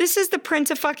 Like, this is the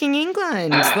Prince of fucking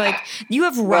England. Like, you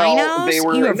have rhinos?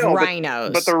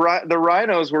 Rhinos. But the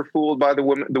rhinos were fooled by the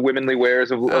womanly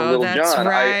wares of Lil Jon.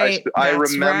 Right. I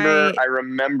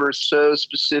remember so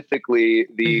specifically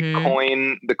the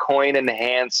coin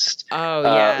enhanced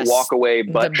walk away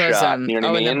butt shot. You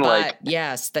know what I mean? Like,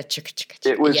 yes, the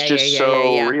it was just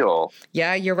so real.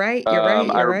 Yeah, you're right.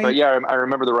 But yeah, I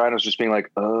remember the rhinos just being like,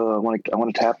 oh, I want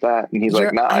to tap that, and he's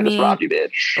like, nah, I just robbed you,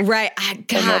 bitch. Right?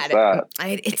 God,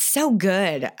 it's so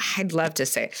good. I'd love to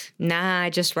say, nah, I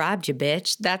just robbed you,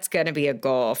 bitch. That's gonna be a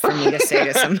goal for me to say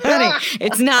to somebody.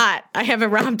 It's not. I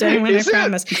haven't robbed anyone. I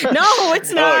promise. No,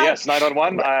 it's not. Oh yes,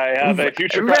 911. I have a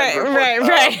future.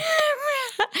 Right.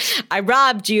 I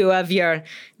robbed you of your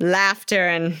laughter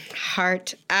and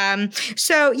heart.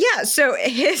 So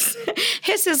Hiss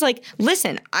is like,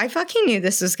 listen, I fucking knew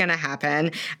this was gonna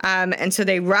happen. And so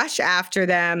they rush after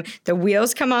them. The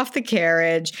wheels come off the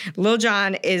carriage. Prince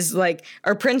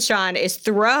John is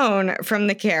thrown from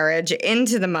the carriage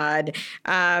into the mud.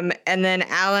 And then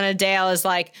Alan Adale is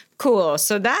like, cool.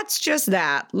 So that's just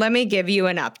that. Let me give you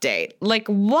an update. Like,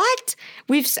 what?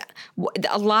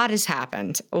 A lot has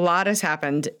happened. A lot has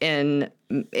happened in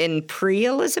in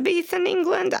pre-Elizabethan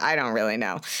England. I don't really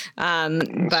know. It's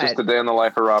But just a day in the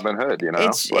life of Robin Hood, you know? it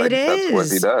is. That's what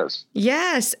he does.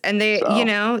 Yes. And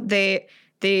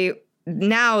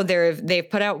now they've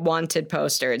put out wanted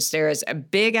posters. There is a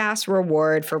big ass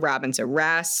reward for Robin's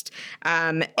arrest.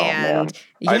 Man. Yeah.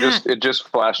 It just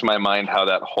flashed my mind how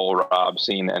that whole Rob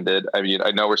scene ended. I mean,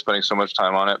 I know we're spending so much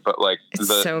time on it, but like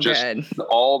good.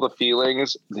 All the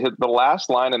feelings. The last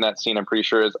line in that scene, I'm pretty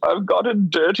sure, is "I've got a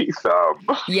dirty thumb."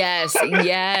 Yes.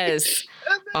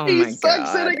 Oh he my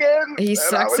sucks God. it again. He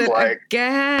sucks it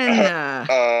again.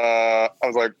 I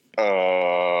was like,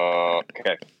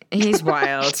 okay. He's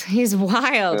wild. He's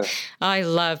wild. Oh, I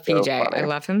love PJ. So I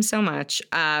love him so much.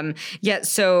 Alan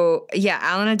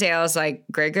Adale is like,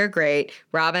 great.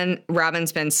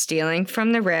 Robin's been stealing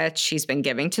from the rich. He's been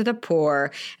giving to the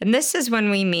poor. And this is when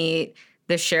we meet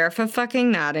the sheriff of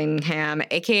fucking Nottingham,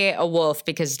 aka a wolf,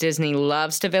 because Disney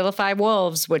loves to vilify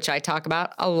wolves, which I talk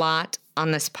about a lot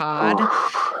on this pod.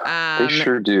 They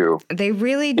sure do. They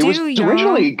really do. It was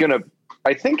originally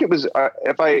I think it was,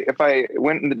 if I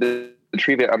went into the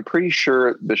trivia, I'm pretty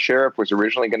sure the sheriff was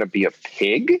originally going to be a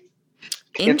pig.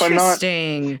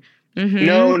 Interesting.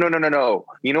 No.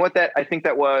 You know what I think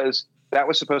that was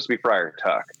supposed to be Friar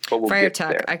Tuck, but we'll get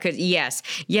there. Yes.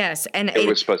 And it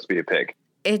was supposed to be a pig.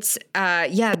 It's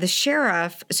the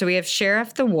sheriff. So we have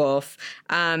Sheriff the Wolf,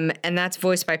 and that's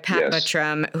voiced by Pat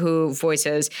Buttram, who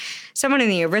voices someone in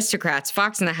the Aristocrats,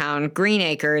 Fox and the Hound, Green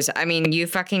Acres. I mean, you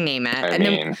fucking name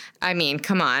it. I mean,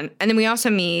 come on. And then we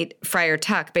also meet Friar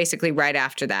Tuck basically right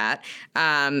after that,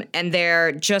 and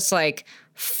they're just like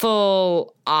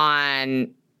full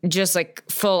on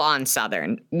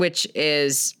Southern, which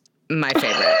is my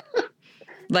favorite.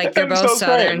 Like they're both so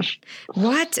Southern. Strange.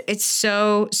 What? It's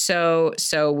so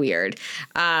weird.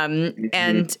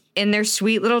 And in their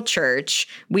sweet little church,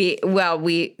 we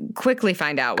quickly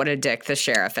find out what a dick the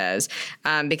sheriff is,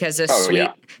 because this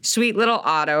sweet little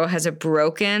Otto has a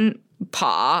broken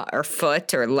paw or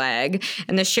foot or leg,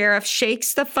 and the sheriff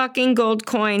shakes the fucking gold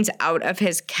coins out of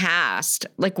his cast.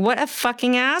 Like, what a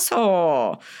fucking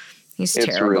asshole. It's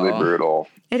terrible. It's really brutal.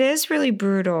 It is really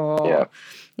brutal.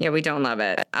 Yeah, we don't love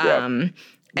it.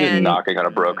 And knocking on a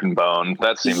broken bone.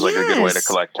 That seems like a good way to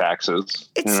collect taxes.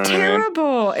 It's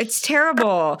terrible. I mean? It's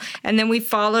terrible. And then we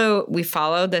follow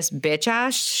this bitch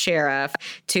ass sheriff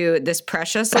to this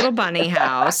precious little bunny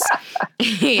house.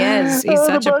 He's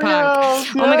such a punk. House.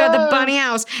 Oh my God, the bunny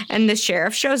house. And the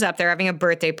sheriff shows up. They're having a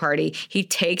birthday party. He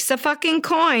takes the fucking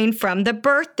coin from the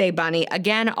birthday bunny.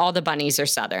 Again, all the bunnies are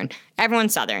Southern.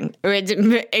 Everyone's Southern.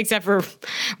 Except for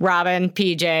Robin,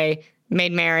 PJ,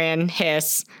 Maid Marian,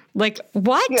 Hiss. Like,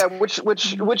 what? Yeah,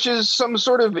 which is some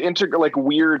sort of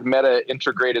weird meta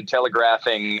integrated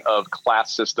telegraphing of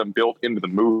class system built into the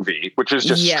movie, which is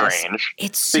just strange.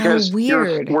 It's so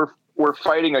weird. We're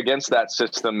fighting against that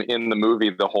system in the movie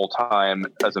the whole time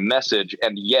as a message,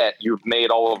 and yet you've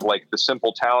made all of the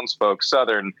simple townsfolk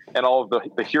Southern and all of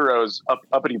the heroes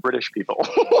uppity British people.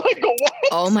 What?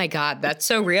 Oh my God, that's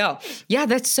so real. Yeah,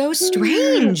 that's so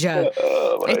strange.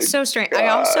 It's so strange.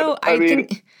 God.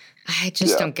 I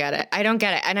just don't get it. I don't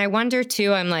get it. And I wonder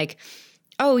too, I'm like,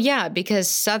 oh yeah, because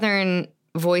Southern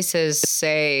voices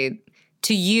say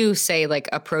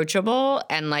approachable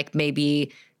and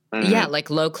maybe,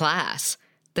 low class.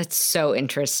 That's so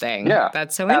interesting. Yeah.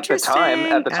 That's so interesting.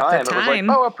 At the time, it was like,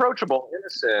 oh, approachable,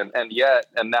 innocent. And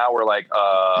now we're like,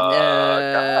 guys.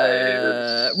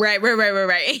 Right.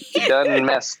 He done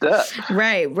messed up.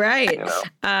 Right. You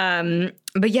know?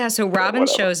 But yeah, so Robin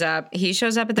shows up. He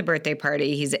shows up at the birthday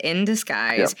party. He's in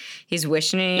disguise. Yep. He's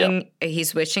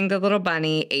wishing the little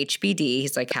bunny HBD.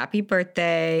 He's like, happy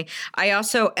birthday. I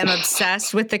also am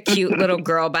obsessed with the cute little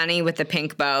girl bunny with the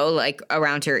pink bow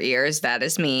around her ears. That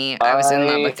is me. I was in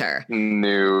love with her.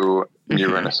 Knew you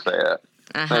were going to say it.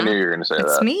 Uh-huh. I knew you were going to say that.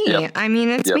 It's me. Yep. I mean,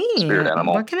 it's me. Spirit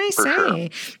animal. What can I say?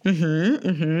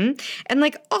 Sure.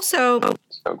 And also,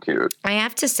 so cute. I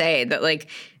have to say that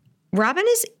Robin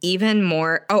is even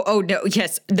more. Oh no!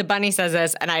 Yes, the bunny says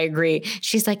this, and I agree.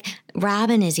 She's like,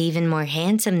 Robin is even more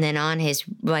handsome than on his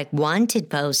wanted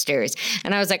posters,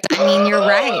 and I was like, I mean, you're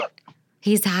right.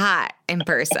 He's hot in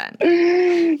person.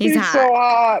 He's hot. So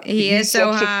hot. He's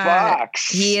so hot. Fox.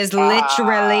 He is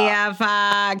literally a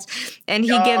fox, and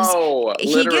he gives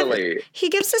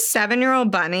a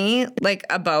 7-year-old bunny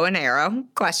a bow and arrow.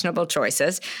 Questionable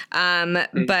choices,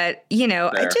 but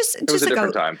it was a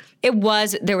different time.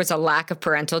 There was a lack of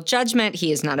parental judgment.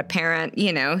 He is not a parent.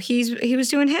 He was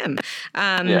doing him,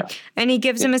 and he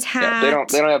gives him his hat.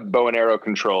 They don't have bow and arrow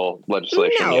control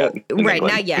legislation yet. Right,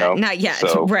 England. Not yet.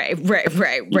 So. Right.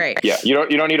 Right. Yeah, you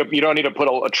don't need to put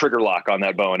a trigger lock on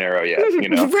that bow and arrow yet.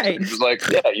 Right. It's like,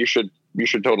 yeah, you should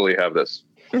totally have this.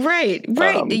 Right.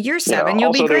 You're 7. You'll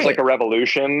also, be great. there's like a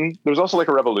revolution. There's also like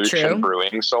a revolution True.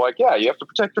 brewing. So like, yeah, you have to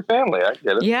protect your family. I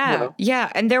get it.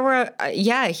 Yeah. And there were,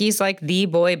 he's like the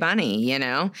boy bunny,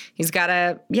 he's got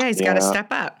to step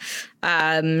up.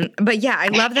 But yeah, I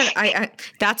love that.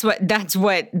 That's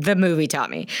what the movie taught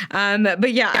me.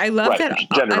 But yeah, I love that.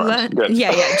 Gender norms. Good.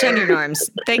 Yeah. Gender norms.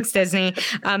 Thanks, Disney.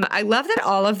 I love that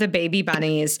all of the baby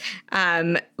bunnies,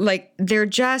 like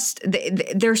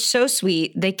they're so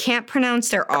sweet. They can't pronounce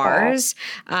their R's.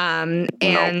 And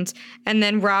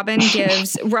then Robin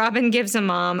gives a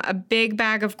mom a big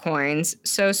bag of coins.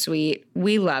 So sweet.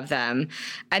 We love them.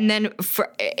 And then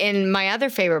in my other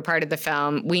favorite part of the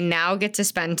film, we now get to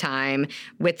spend time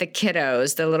with the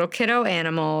kiddos, the little kiddo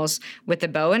animals with the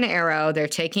bow and arrow. They're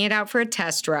taking it out for a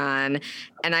test run.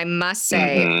 And I must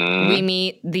say, we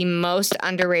meet the most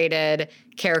underrated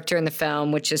character in the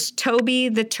film, which is Toby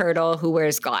the turtle who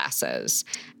wears glasses.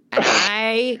 And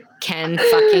I can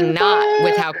fucking not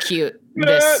with how cute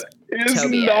this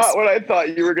Toby is. Not what I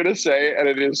thought you were going to say, and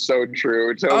it is so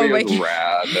true. Toby is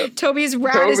rad. Toby's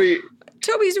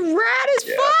rad as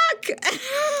fuck.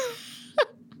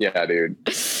 Yeah, dude.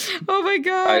 Oh my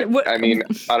god! I mean,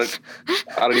 I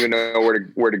don't even know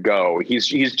where to go.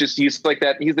 He's like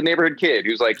that. He's the neighborhood kid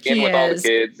who's like in with all the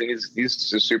kids, and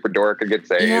he's a super dork and gets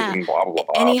saved and blah blah blah.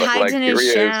 And he hides in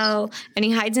his shell.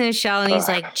 And he's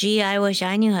like, "Gee, I wish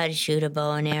I knew how to shoot a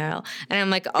bow and arrow." And I'm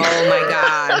like, "Oh my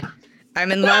god,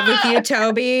 I'm in love with you,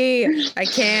 Toby. I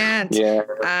can't." Yeah.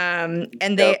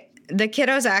 And the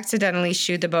kiddos accidentally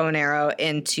shoot the bow and arrow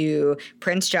into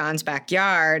Prince John's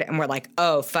backyard, and we're like,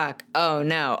 oh, fuck. Oh,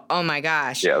 no. Oh, my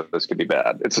gosh. Yeah, this could be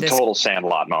bad. It's a total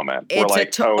Sandlot moment. We're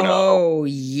like, oh, no. Oh,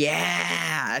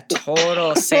 yeah.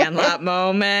 Total Sandlot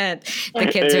moment. The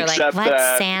kids are like,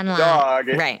 what's Sandlot? Dog.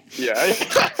 Right. Yeah.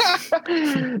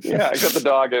 Yeah, except the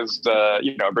dog is,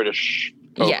 British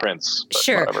prince.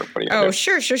 Sure.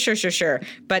 Sure.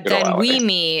 But then we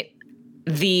meet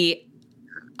the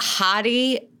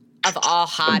hottie of all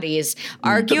hotties,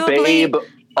 arguably the babe of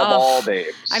all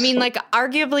babes. I mean, like,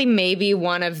 arguably maybe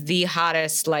one of the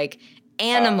hottest, like,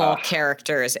 animal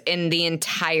characters in the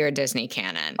entire Disney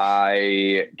canon.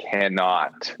 I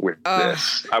cannot with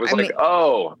this. I was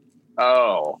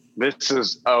oh, this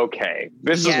is okay.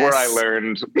 This is where I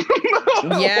learned.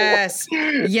 Yes.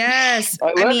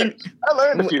 I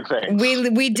learned a few things.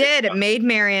 We did. Maid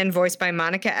Marian, voiced by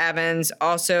Monica Evans,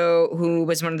 also who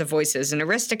was one of the voices in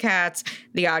Aristocats,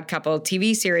 The Odd Couple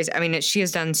TV series. I mean, she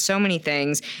has done so many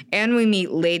things. And we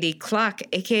meet Lady Cluck,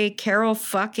 aka Carol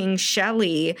fucking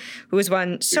Shelley, who has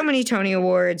won so many Tony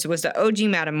Awards, was the OG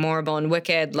Madame Morrible in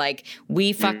Wicked. Like,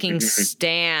 we fucking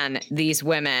stan these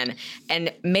women.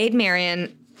 And Maid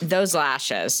Marian, those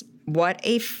lashes. What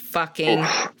a fucking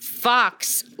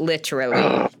fox,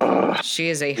 literally. She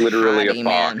is a literally hottie, a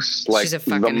fox. Man. Like she's a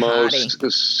fucking the most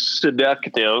hottie.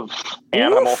 Seductive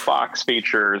animal fox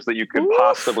features that you could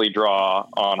possibly draw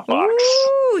on a fox.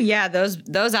 Ooh, yeah, those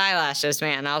eyelashes,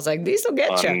 man. I was like, these will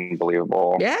get you.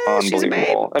 Unbelievable. Yeah, unbelievable. she's a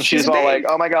babe. And she's all like,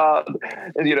 oh my God,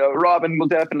 Robin will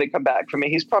definitely come back for me.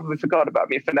 He's probably forgot about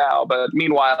me for now. But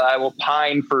meanwhile, I will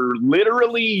pine for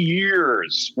literally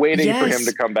years waiting for him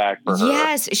to come back for her.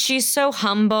 Yes, she's so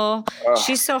humble.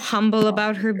 She's so humble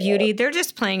about her beauty. They're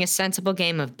just playing a sensible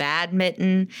game of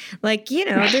badminton. Like,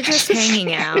 they're just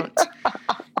hanging out.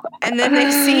 And then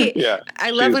they see. Yeah,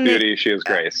 I love when beauty. She is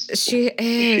grace. She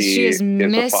is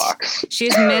Miss. A fox. She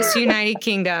is Miss United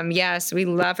Kingdom. Yes, we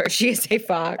love her. She is a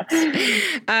fox.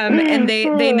 And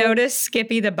they notice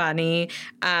Skippy the bunny,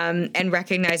 and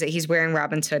recognize that he's wearing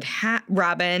Robin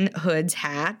Hood's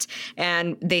hat.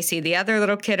 And they see the other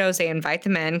little kiddos. They invite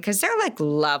them in because they're like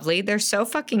lovely. They're so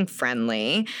fucking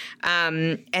friendly.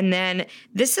 And then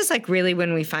this is like really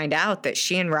when we find out that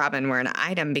she and Robin were an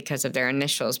item because of their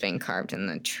initials being carved in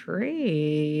the tree.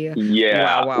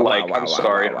 Yeah, I'm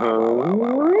sorry.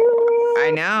 I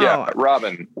know. Yeah,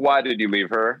 Robin, why did you leave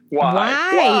her?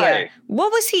 Why?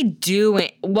 What was he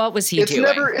doing?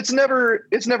 It's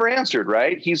never answered,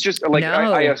 right? He's just like,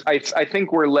 no. I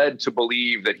think we're led to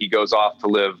believe that he goes off to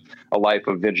live a life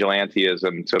of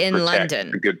vigilantism to protect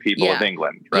London. The good people of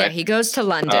England, right? Yeah, he goes to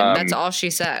London. That's all she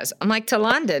says. I'm like, to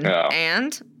London?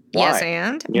 And? Why? Yes,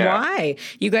 and? Yeah. Why?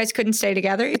 You guys couldn't stay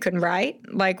together? You couldn't write?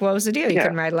 Like, what was the deal? You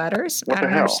couldn't write letters? I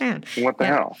don't understand. What the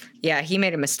hell? Yeah, he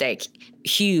made a mistake.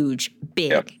 Huge,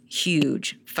 big,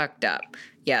 huge, fucked up.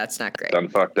 Yeah, it's not great. Done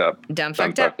fucked up.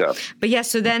 But yeah,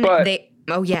 so then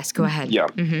Oh yes, go ahead. Yeah.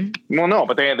 Well, no,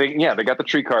 but they got the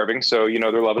tree carving, so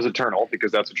their love is eternal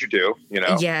because that's what you do.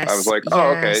 Yes. I was like,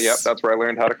 oh, okay, yep, that's where I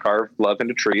learned how to carve love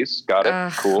into trees. Got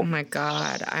it. Cool. Oh my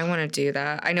God, I want to do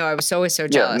that. I know. I was always so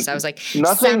jealous. I was like,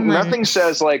 nothing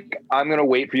says like I'm gonna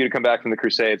wait for you to come back from the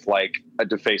Crusades like a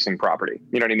defacing property.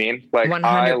 You know what I mean? Like 100%.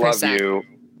 I love you.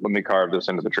 Let me carve this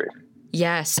into the tree.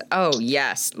 Yes. Oh,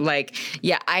 yes. Like,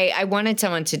 yeah, I wanted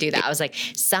someone to do that. I was like,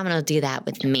 someone will do that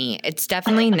with me. It's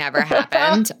definitely never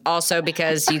happened. Also,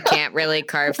 because you can't really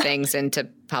carve things into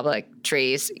public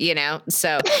trees,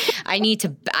 So I need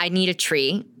a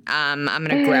tree. I'm going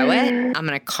to grow it. I'm going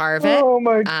to carve it. Oh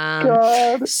my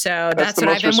God. So that's what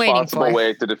I've been waiting for.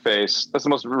 Way to deface. That's the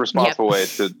most responsible way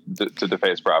to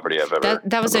deface property I've ever.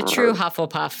 That was a true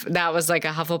Hufflepuff. That was like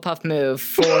a Hufflepuff move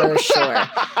for sure.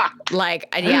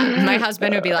 Like, yeah, my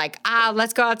husband would be like,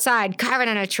 let's go outside, carve it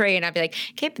in a tree. And I'd be like,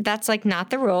 okay, but that's like not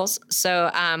the rules.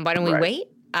 So why don't we wait?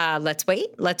 Let's wait.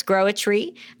 Let's grow a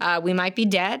tree. We might be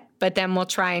dead, but then we'll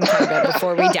try and carve it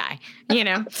before we die.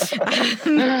 That's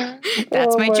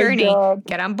my journey. God.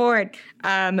 Get on board.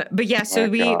 But yeah, so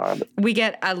we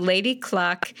get a Lady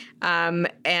Cluck, and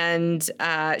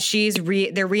they're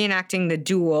reenacting the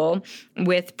duel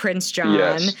with Prince John.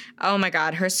 Yes. Oh my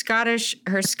God, her Scottish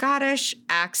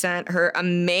accent, her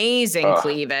amazing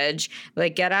cleavage.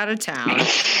 Like, get out of town.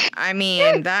 I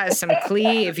mean, that is some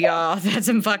cleave, y'all. That's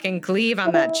some fucking cleave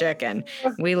on that chicken.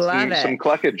 We love it. Some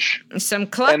cluckage. Some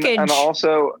cluckage. And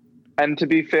also, and to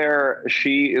be fair,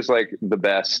 she is like the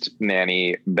best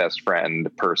nanny, best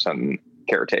friend, person,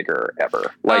 caretaker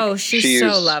ever. Like, she's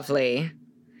so lovely.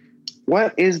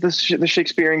 What is the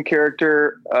Shakespearean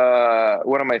character?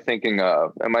 What am I thinking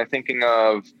of? Am I thinking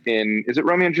of is it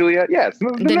Romeo and Juliet? Yeah, it's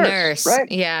the nurse, right?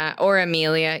 Yeah, or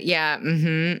Amelia. Yeah.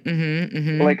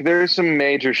 Like, there's some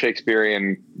major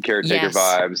Shakespearean caretaker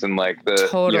vibes, and like the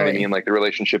you know what I mean? Like, the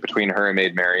relationship between her and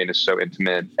Maid Marian is so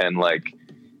intimate, and like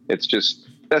that's just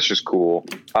cool.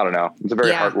 I don't know. It's a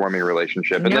very heartwarming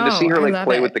relationship. And then to see her like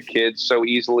play with the kids so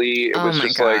easily, it was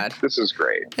just like, this is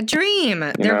great. A dream.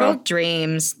 They're both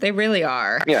dreams. They really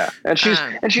are. Yeah. And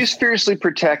she's fiercely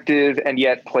protective and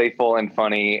yet playful and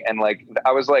funny. And like,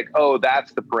 I was like, oh,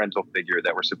 that's the parental figure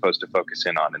that we're supposed to focus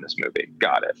in on in this movie.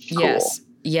 Got it. Cool.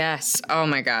 Yes. Oh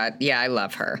my God. Yeah, I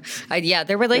love her.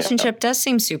 Their relationship does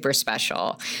seem super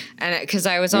special. And because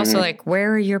I was also like,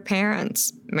 where are your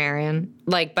parents, Marion?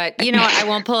 Like, but you know what? I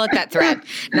won't pull at that thread.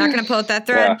 Not going to pull at that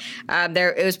thread.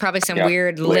 It was probably some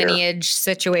weird lineage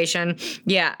situation.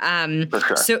 Yeah.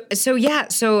 For sure.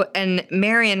 So and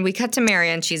Marion, we cut to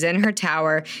Marion. She's in her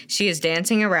tower. She is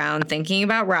dancing around, thinking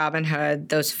about Robin Hood.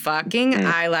 Those fucking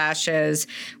eyelashes.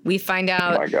 We find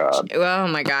out. Oh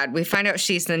my God. We find out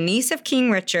she's the niece of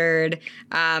King Richard.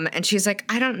 And she's like,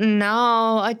 I don't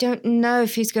know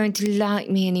if he's going to like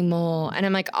me anymore. And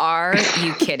I'm like, are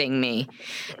you kidding me?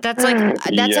 That's like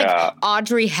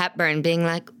Audrey Hepburn being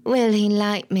like, will he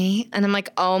like me? And I'm like,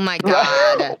 oh my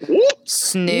God.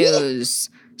 Snooze.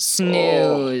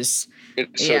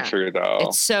 It's so true, though.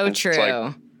 It's so true.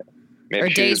 Like, or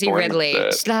Daisy Ridley.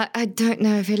 She's like, I don't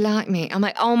know if he like me. I'm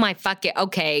like, oh my fuck it.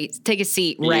 Okay, take a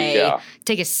seat, Ray. Yeah.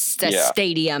 Take a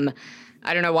stadium.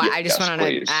 I don't know why. I just went on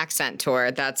an accent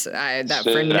tour.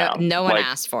 No one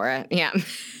asked for it. Yeah.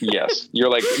 Yes. You're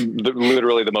like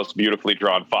literally the most beautifully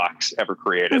drawn fox ever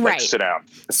created. Right. Like, sit down.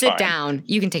 Sit down.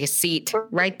 You can take a seat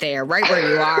right there, right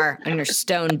where you are on your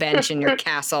stone bench in your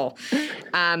castle.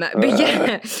 But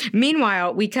yeah.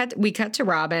 Meanwhile, we cut to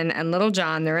Robin and Little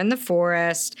John. They're in the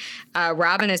forest.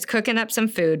 Robin is cooking up some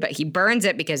food, but he burns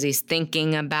it because he's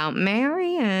thinking about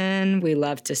Marion. We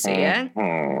love to see it.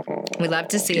 We love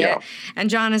to see it. And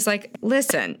John is like,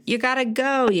 listen, you got to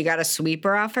go. You got to sweep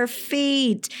her off her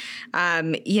feet.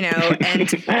 And I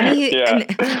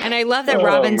love that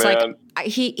Robin's like,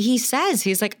 he says,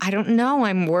 he's like, I don't know.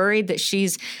 I'm worried that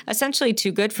she's essentially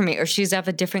too good for me, or she's of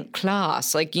a different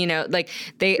class. Like, he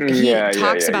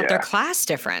talks about their class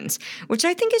difference, which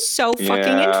I think is so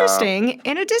fucking interesting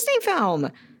in a Disney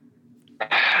film.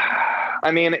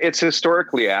 I mean, it's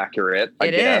historically accurate.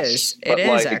 I guess. It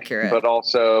is accurate. But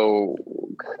also,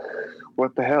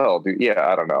 what the hell?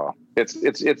 I don't know. It's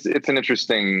an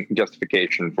interesting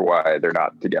justification for why they're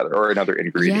not together, or another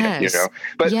ingredient,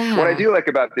 But what I do like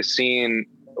about this scene,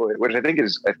 which I think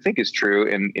is true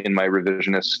in my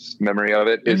revisionist memory of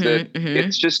it, is that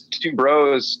it's just two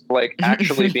bros like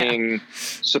actually being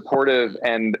supportive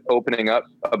and opening up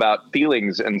about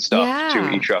feelings and stuff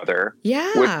to each other.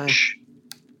 Yeah. Which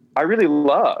I really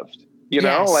loved,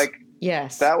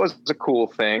 Yes. That was a cool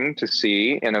thing to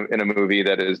see in a movie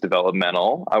that is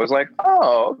developmental. I was like,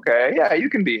 oh, okay. Yeah, you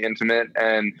can be intimate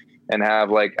and and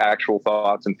have like actual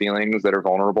thoughts and feelings that are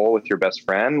vulnerable with your best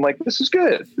friend, like this is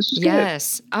good. This is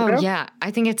yes. good. Oh, yeah.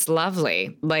 I think it's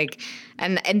lovely. Like,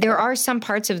 and there are some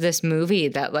parts of this movie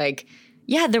that like,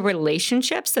 yeah, the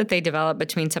relationships that they develop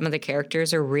between some of the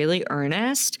characters are really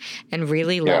earnest and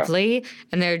really lovely.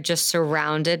 And they're just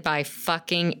surrounded by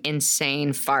fucking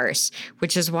insane farce,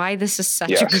 which is why this is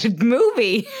such a good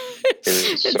movie.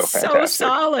 It's so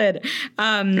solid.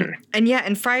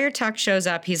 And Friar Tuck shows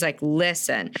up. He's like,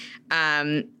 listen,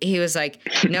 he was like,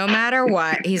 no matter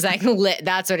what, he's like,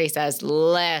 that's what he says.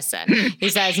 Listen, he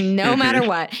says, no matter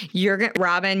what,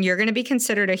 Robin, you're going to be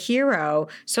considered a hero.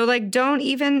 So like, don't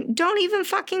even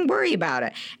fucking worry about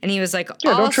it. And he was like,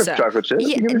 yeah, don't trip chocolate chip.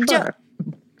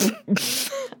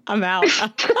 I'm out.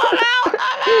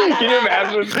 Can you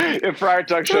imagine if Friar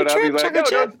Tuck showed up? He's like,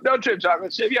 don't trip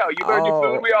chocolate chip. Yo, you burn your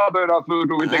food. We all burn our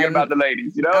food when we're thinking about the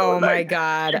ladies, you know? Oh like, my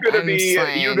God.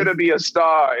 You're gonna be a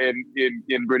star in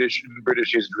British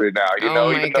history now. You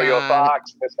know, even though you're a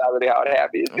fox, that's not really how it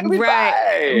happened. It's gonna be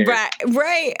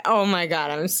right. Oh my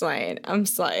God, I'm slaying.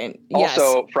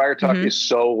 Also, Friar Tuck is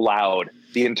so loud.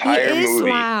 The entire movie. He is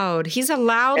loud. He's a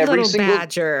loud little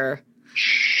badger.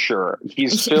 Sure,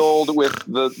 he's filled with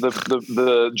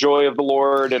the joy of the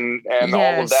Lord and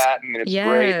all of that, and it's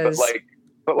great.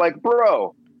 But like,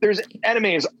 bro, there's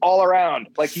enemies all around.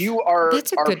 Like, you are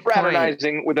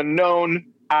fraternizing with a known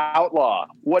outlaw.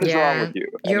 What is wrong with you?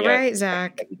 You're right,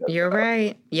 Zach. You're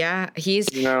right. Yeah,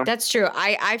 that's true.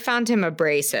 I found him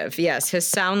abrasive. Yes, his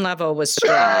sound level was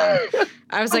strong.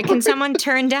 I was like, can someone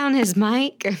turn down his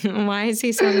mic? Why is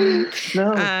he so loud?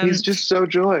 No, he's just so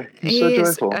He's so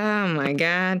joyful. Oh my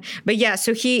God. But yeah,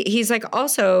 so he's like,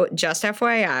 also, just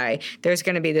FYI, there's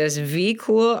going to be this V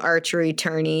Cool archery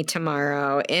tourney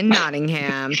tomorrow in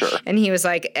Nottingham. Sure. And he was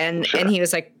like, and he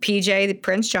was like, PJ,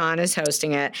 Prince John is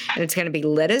hosting it, and it's going to be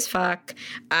lit as fuck.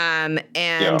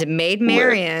 And Maid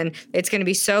Marian, it's going to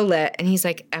be so lit. And he's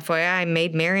like, FYI,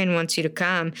 Maid Marian wants you to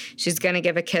come. She's going to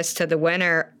give a kiss to the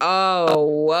winner. Oh,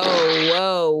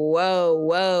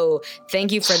 whoa.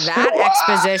 Thank you for that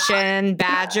exposition,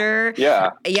 Badger. Yeah.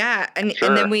 And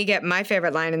then we get my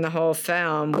favorite line in the whole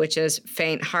film, which is,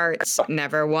 faint hearts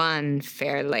never won,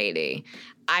 fair lady.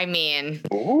 I mean,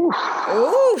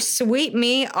 ooh, sweep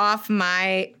me off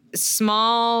my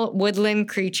small woodland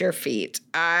creature feet.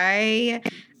 I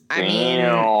mean,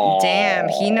 damn,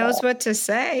 he knows what to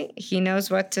say.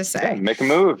 Yeah, make a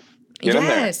move. Get in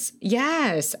there.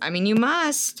 Yes. I mean, you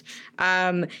must.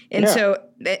 And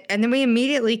then we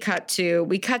immediately cut to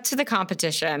the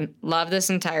competition. Love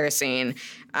this entire scene,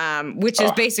 which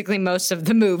is basically most of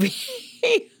the movie.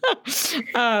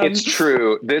 It's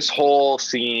true. This whole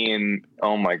scene,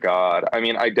 oh my God. I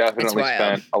mean, I definitely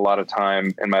spent a lot of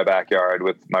time in my backyard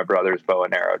with my brother's bow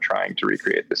and arrow trying to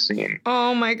recreate this scene.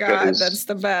 Oh my God, that's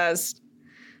the best.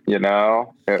 You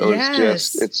know, it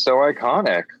was it's so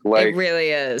iconic. Like, it really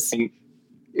is.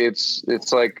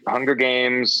 It's like Hunger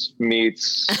Games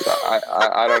meets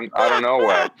I don't know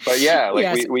what, but yeah,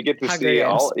 like we get to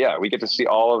see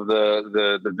all of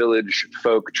the village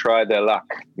folk try their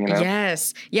luck, you know?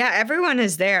 Yes. Yeah, everyone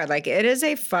is there. Like, it is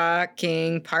a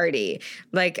fucking party.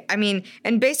 Like, I mean,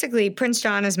 and basically Prince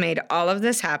John has made all of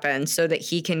this happen so that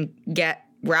he can get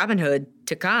Robin Hood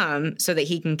to come so that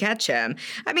he can catch him.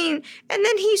 I mean, and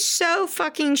then he's so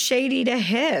fucking shady to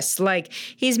Hiss. Like,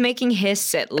 he's making Hiss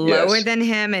sit lower than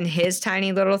him in his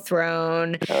tiny little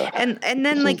throne. And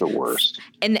then like the worst.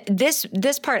 And this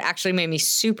part actually made me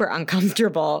super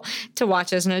uncomfortable to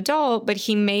watch as an adult, but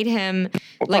he made him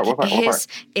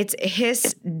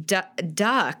Hiss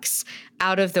ducks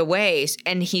out of the way,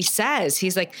 and he's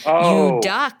like, you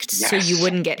ducked so you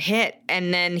wouldn't get hit,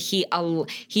 and then he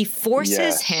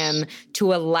forces him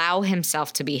to allow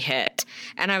himself to be hit,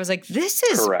 and I was like, this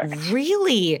is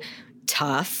really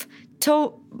tough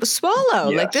to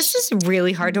swallow. Like, this is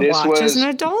really hard to watch as an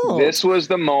adult. This was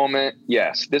the moment.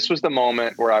 Yes, this was the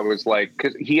moment where I was like,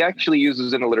 because he actually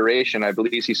uses an alliteration. I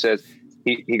believe he says.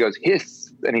 He goes,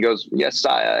 hiss, and he goes, yes,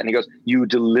 sire, and he goes, you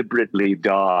deliberately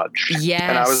dodged. Yes.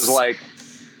 And I was like,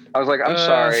 I'm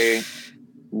sorry,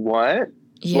 what?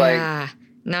 Yeah,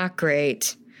 not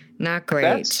great.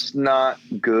 That's not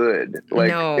good. Like,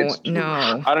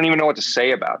 no. I don't even know what to say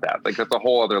about that. Like, that's a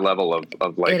whole other level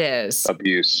of like, it is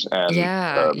abuse and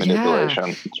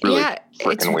manipulation. It's really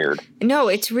freaking weird. No,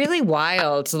 it's really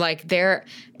wild. Like,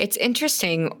 it's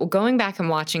interesting going back and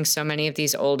watching so many of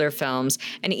these older films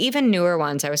and even newer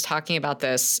ones. I was talking about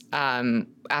this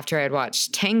after I had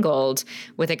watched Tangled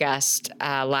with a guest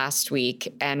last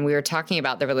week, and we were talking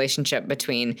about the relationship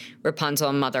between Rapunzel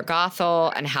and Mother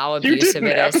Gothel and how abusive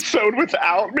it is. Episode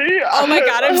without me. Oh my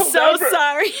God, I'm so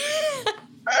sorry.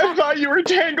 I thought you were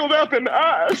tangled up in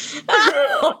us.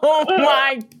 Oh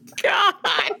my God.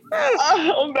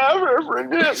 I'll never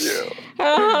forgive you. That's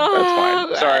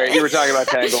fine. Sorry, you were talking about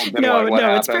Tangled. No, what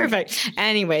happened? it's perfect.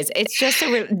 Anyways, it's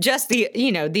just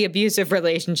the abusive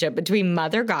relationship between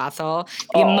Mother Gothel,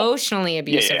 the emotionally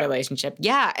abusive relationship.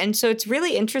 Yeah, and so it's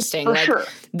really interesting. For sure.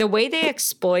 The way they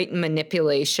exploit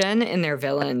manipulation in their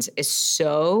villains is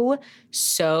so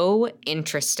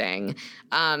interesting.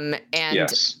 And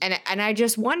I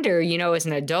just wonder, as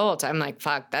an adult, I'm like,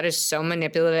 fuck, that is so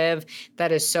manipulative.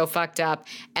 That is so fucked up.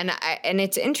 And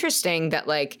it's interesting that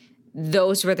like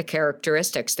those were the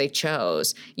characteristics they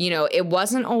chose. It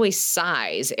wasn't always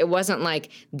size. It wasn't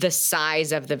like the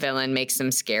size of the villain makes them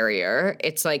scarier.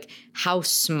 It's like how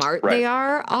smart they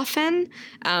are often,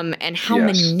 and how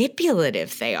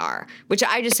manipulative they are, which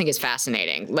I just think is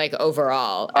fascinating. Like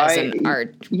overall, as an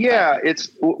art. Yeah,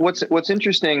 it's what's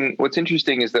interesting. What's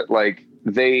interesting is that like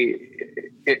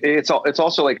it's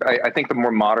also like I think the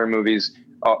more modern movies.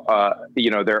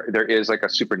 There is like a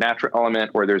supernatural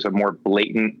element where there's a more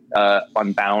blatant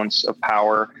unbalance of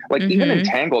power. Like even in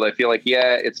Tangled, I feel like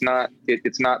it's not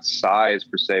size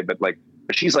per se, but like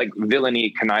she's like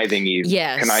villainy, conniving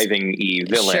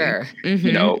villain. Sure.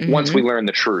 Once we learn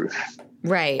the truth.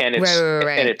 Right. And it's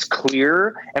and it's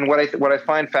clear. And what I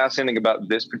find fascinating about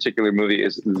this particular movie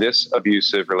is this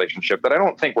abusive relationship that I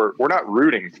don't think we're not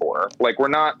rooting for. Like we're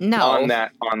not on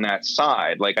that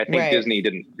side. Like I think Disney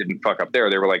didn't fuck up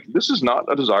there. They were like, this is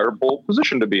not a desirable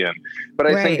position to be in. But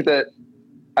I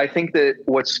think that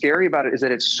what's scary about it is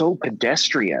that it's so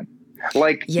pedestrian.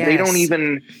 Like they don't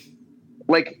even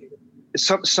like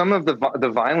some of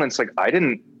the violence. Like I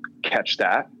didn't catch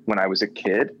that when I was a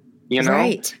kid.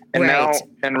 Now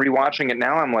and rewatching it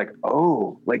now, I'm like,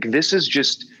 oh, like this is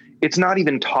just, it's not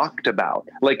even talked about.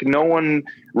 Like no one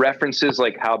references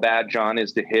like how bad John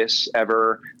is to Hiss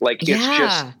ever. Like it's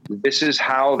just, this is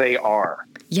how they are.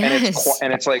 Yes.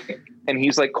 And it's like, and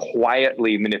he's like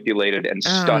quietly manipulated and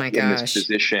stuck in this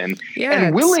position,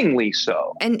 and willingly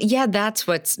so. And that's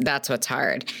what's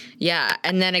hard. Yeah.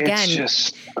 And then again, it's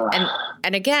just,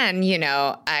 and again,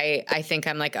 I think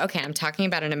I'm like, okay, I'm talking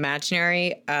about an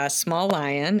imaginary small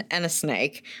lion and a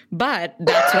snake, but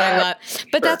that's what I love.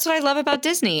 But that's what I love about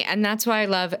Disney. And that's why I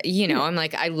love, I'm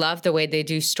like, I love the way they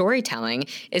do storytelling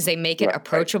is they make it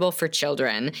approachable for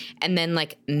children and then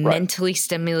like mentally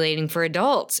stimulating for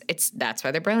adults. That's why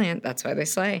they're brilliant. That's why they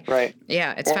slay. Right.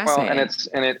 Yeah. It's fascinating.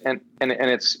 And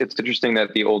it's interesting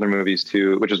that the older movies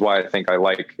too, which is why I think I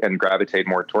like and gravitate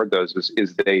more toward those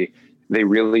is they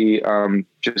really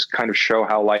just kind of show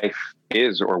how life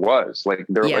is or was. Like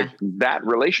they're like that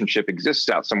relationship exists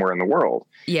out somewhere in the world.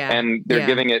 Yeah. And they're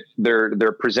giving it,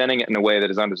 they're presenting it in a way that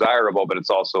is undesirable, but it's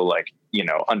also like,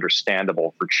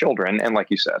 understandable for children. And like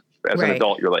you said, as an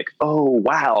adult, you're like, oh,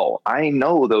 wow, I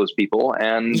know those people.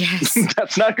 And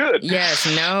that's not good. Yes.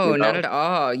 No, not at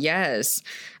all. Yes.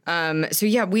 So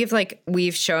yeah, we've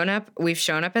shown up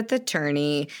at the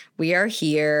tourney. We are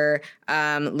here.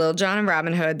 Lil Jon and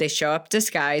Robin Hood, they show up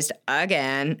disguised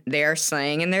again. They are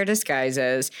slaying in their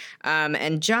disguises.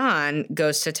 And John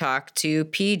goes to talk to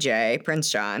PJ,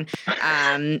 Prince John.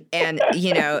 And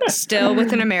still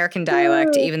with an American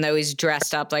dialect, even though he's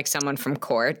dressed up like someone from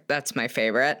court. That's my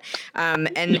favorite. And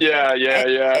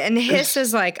Hiss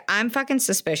is like, I'm fucking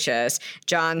suspicious.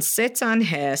 John sits on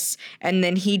Hiss, and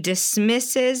then he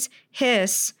dismisses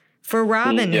Hiss for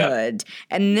Robin Hood.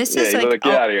 And this is like,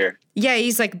 get out of here. Yeah,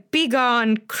 he's like, be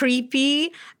gone,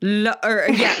 creepy,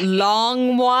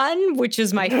 long one, which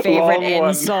is my favorite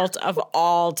insult of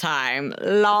all time.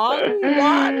 Long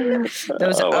one.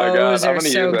 Those O's are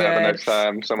so good. Next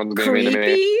time someone's being mean to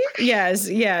me. Yes,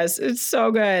 it's so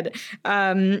good.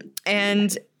 And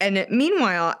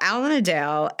meanwhile, Alan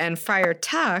Adele and Friar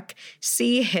Tuck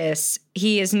see Hiss.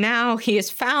 He is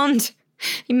found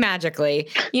magically,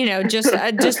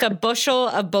 just a bushel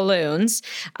of balloons.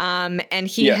 And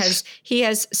he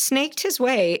has snaked his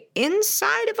way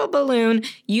inside of a balloon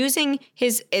using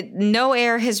no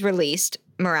air has released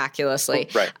miraculously.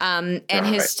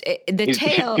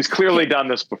 Tail. He's clearly done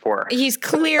this before. He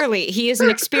is an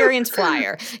experienced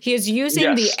flyer. He is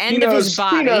using the end of his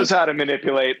body. He knows how to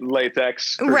manipulate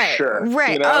latex for sure.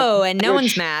 Right. And no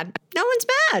one's mad. No one's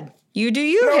mad. You do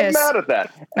you. No one's mad at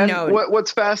that. And No.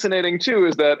 what's fascinating too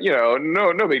is that,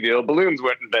 no big deal. Balloons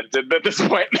weren't invented at this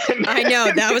point. I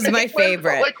know, that was my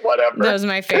favorite. Like, whatever. That was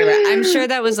my favorite. I'm sure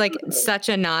that was like such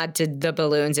a nod to the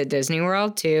balloons at Disney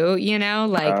World too,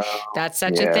 that's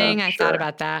such a thing. I thought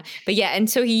about that. But yeah, and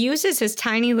so he uses his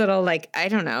tiny little, like, I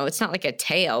don't know, it's not like a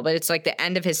tail, but it's like the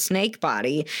end of his snake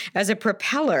body as a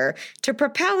propeller to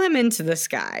propel him into the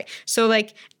sky. So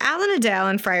like Alan Adele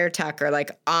and Friar Tuck are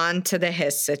like onto the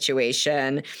hiss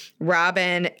situation.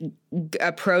 Robin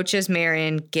approaches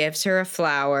Marion, gives her a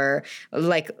flower,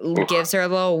 like gives her a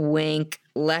little wink,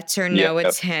 lets her know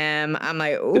it's him. I'm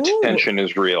like, ooh. The tension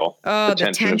is real. Oh, the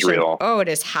tension is real. Oh, it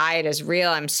is high. It is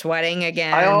real. I'm sweating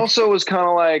again. I also was kind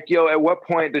of like, at what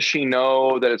point does she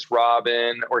know that it's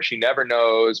Robin, or she never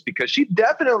knows? Because she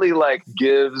definitely like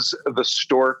gives the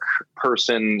stork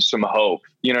person some hope.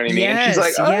 You know what I mean? Yes, and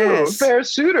she's like, fair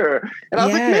suiter. And I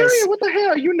was like, Marion, what the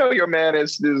hell? You know your man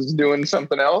is doing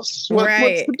something else.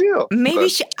 What's the deal? Maybe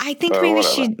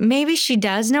maybe she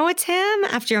does know it's him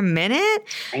after a minute.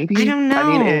 Maybe. I don't know.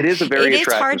 I mean, it is a very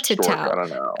attractive hard to stork. tell. I don't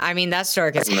know. I mean, that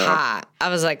stork is hot. I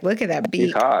was like, look at that beak.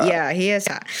 He's hot. Yeah, he is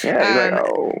hot. Yeah,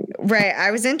 Right. I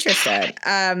was interested.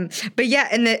 But yeah,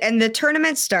 and the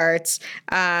tournament starts.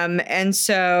 And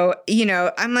so,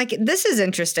 I'm like, this is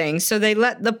interesting. So they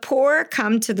let the poor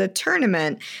come to the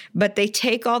tournament, but they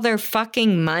take all their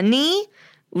fucking money.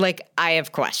 Like, I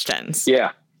have questions.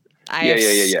 Yeah.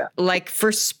 Yeah. Like,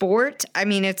 for sport, I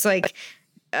mean, it's like,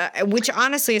 which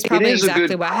honestly is probably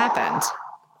exactly what happened.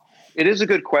 It is a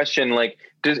good question. Like,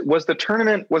 was the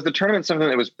tournament something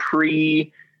that was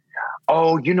pre?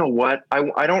 Oh, you know what?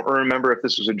 I don't remember if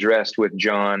this was addressed with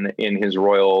John in his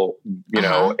royal,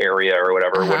 area or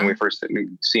whatever when we first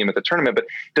see him at the tournament. But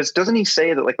doesn't he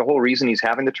say that like the whole reason he's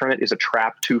having the tournament is a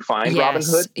trap to find Robin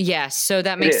Hood? Yes. So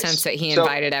that makes sense that he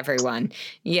invited everyone.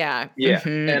 Yeah. Yeah.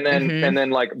 Mm-hmm, and then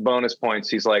like bonus points,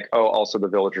 he's like, oh, also the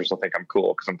villagers will think I'm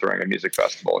cool because I'm throwing a music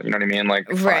festival. You know what I mean? Like,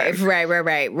 right.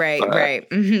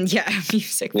 Mm-hmm. Yeah.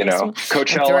 Music festival.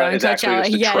 Coachella is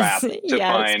actually just a trap to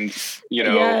find,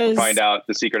 find out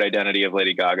the secret identity of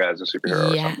Lady Gaga as a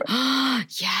superhero or something.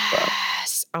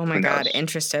 Yes. Oh my God.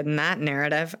 Interested in that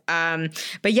narrative.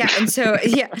 But yeah. And so,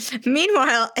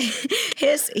 meanwhile,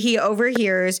 he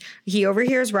overhears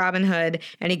Robin Hood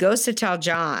and he goes to tell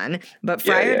John, but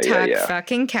Friar Tuck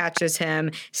fucking catches him,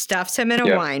 stuffs him in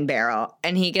a wine barrel,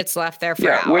 and he gets left there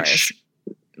for hours. Which,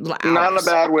 not a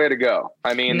bad way to go.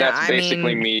 I mean, that's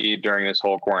basically me during this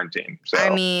whole quarantine. So,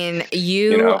 I mean,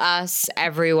 us,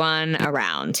 everyone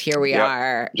around. Here we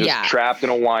are. Just trapped in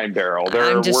a wine barrel. There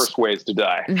are worse ways to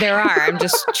die. There are. I'm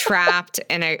just trapped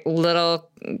in a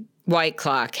little White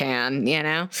Claw can,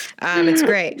 it's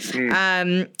great.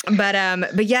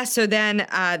 But yeah, so then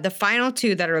the final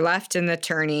two that are left in the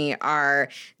tourney are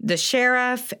the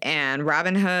sheriff and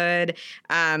Robin Hood,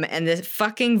 and the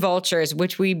fucking vultures,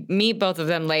 which we meet both of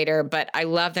them later, but I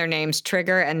love their names,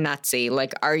 Trigger and Nutsy.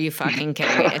 Like, are you fucking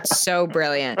kidding me? It's so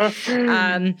brilliant.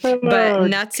 But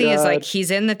Nutsy is like, he's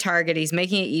in the target. He's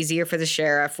making it easier for the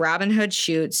sheriff. Robin Hood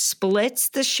shoots, splits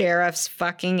the sheriff's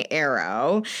fucking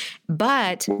arrow,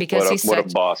 but because what a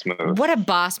boss move. What a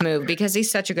boss move, because he's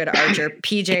such a good archer.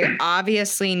 PJ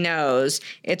obviously knows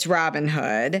it's Robin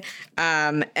Hood.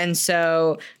 And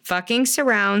so fucking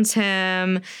surrounds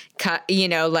him,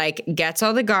 gets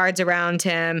all the guards around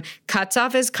him, cuts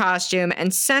off his costume,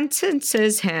 and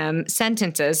sentences,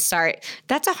 sorry,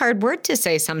 that's a hard word to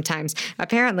say sometimes.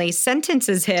 Apparently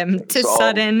sentences him to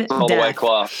sudden death. The White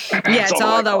Claw. Yeah, it's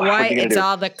all the white, it's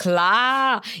all the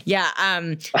claw. Yeah,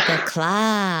 the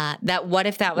claw. That, what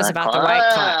if that was about the White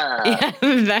Claw? Yeah,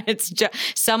 that's just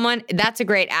someone, that's a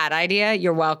great ad idea.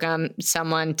 You're welcome.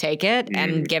 Someone take it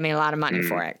and give me a lot of money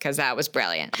for it, because that was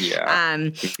brilliant. Yeah.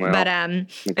 We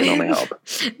can only help.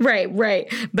 Right.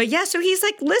 But yeah, so he's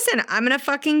like, listen, I'm going to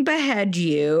fucking behead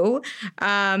you,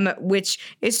 which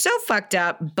is so fucked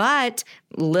up. But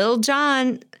Lil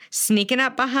Jon, sneaking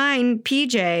up behind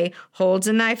PJ, holds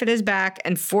a knife at his back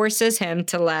and forces him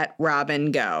to let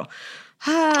Robin go.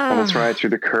 That's right,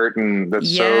 through the curtain.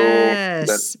 That's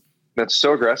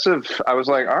so aggressive. I was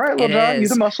like, all right, Lil Jon, you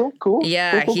the muscle. Cool.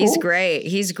 Yeah, cool. He's great.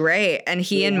 He's great. And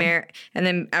he and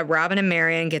then Robin and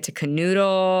Marion get to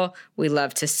canoodle. We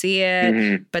love to see it.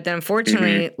 Mm-hmm. But then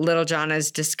unfortunately, Lil Jon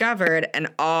is discovered and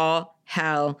all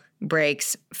hell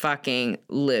breaks fucking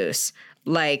loose.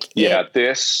 Like,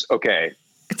 this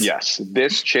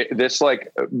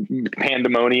like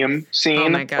pandemonium scene. Oh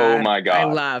my God. I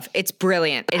love. It's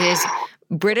brilliant. It is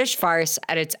British farce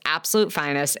at its absolute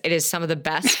finest. It is some of the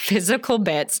best physical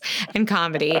bits in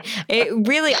comedy. It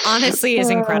really, honestly, is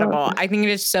incredible. I think it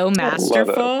is so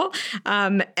masterful.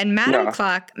 And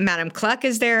Madam Cluck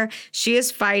is there. She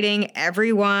is fighting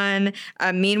everyone.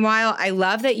 Meanwhile, I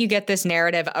love that you get this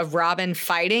narrative of Robin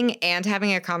fighting and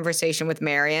having a conversation with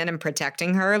Marion and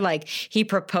protecting her. Like, he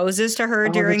proposes to her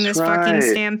during this fucking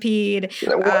stampede.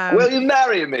 Will you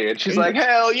marry me? And she's like,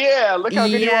 hell yeah, look how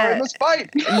good you are in this fight.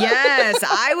 Yes,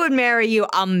 I would marry you.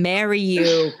 I'll marry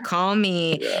you. Call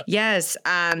me. Yeah. Yes.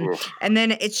 And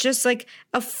then it's just like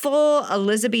a full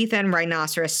Elizabethan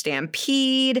rhinoceros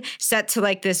stampede set to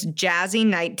like this jazzy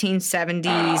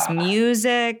 1970s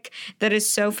music that is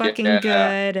so fucking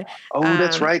good. Oh,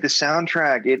 that's right. The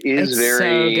soundtrack. It is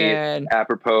very so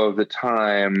apropos of the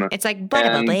time. It's like it's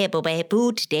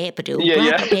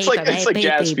like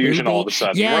jazz fusion all of a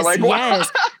sudden. Yes, we're like,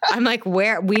 yes. I'm like,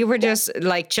 where we were just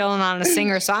like chilling on a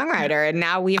singer-songwriter, and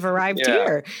now we've arrived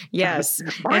here. Yes.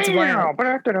 It's wild.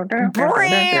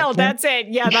 That's it.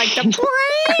 Yeah, like the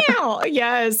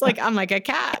yes, like I'm like a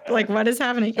cat. Like, what is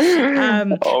happening? We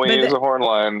use a horn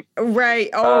line.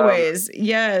 Right, always.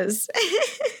 Yes.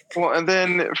 Well, and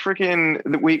then freaking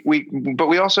we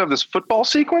also have this football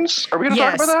sequence. Are we going to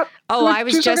talk about that? Oh, I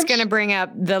was just going to bring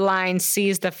up the line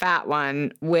 "Seize the fat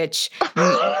one," which that's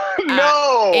a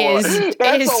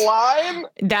line.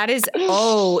 That is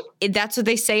that's what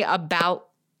they say about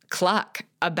Cluck,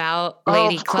 about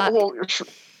Lady Cluck.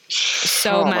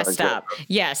 So messed up.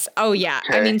 Yes. Oh, yeah.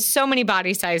 Okay. I mean, so many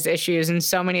body size issues in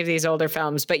so many of these older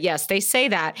films. But yes, they say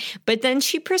that. But then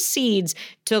she proceeds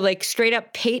to like straight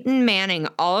up Peyton Manning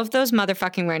all of those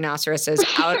motherfucking rhinoceroses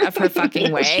out of her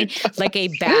fucking way like a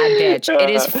bad bitch. It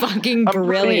is fucking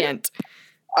brilliant.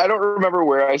 I don't remember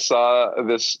where I saw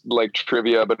this like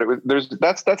trivia, but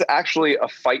that's actually a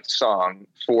fight song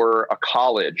for a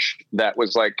college that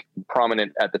was like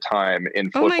prominent at the time in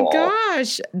football. Oh my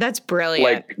gosh, that's brilliant!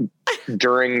 Like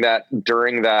during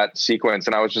that sequence,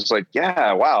 and I was just like,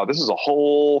 yeah, wow, this is a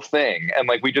whole thing, and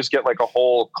like we just get like a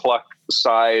whole Cluck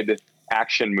side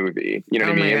action movie. You know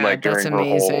what I mean? God, like during her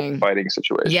whole fighting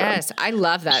situation. Yes, I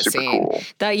love that scene. Cool.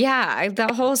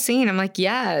 That whole scene. I'm like,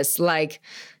 yes, like.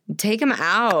 Take him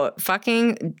out.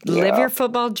 Fucking live your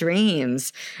football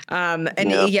dreams.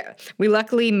 We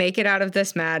luckily make it out of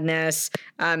this madness.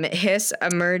 Hiss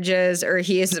emerges, or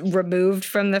he is removed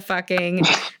from the fucking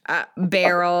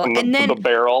barrel. And then the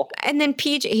barrel. And then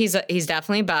PJ, he's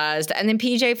definitely buzzed. And then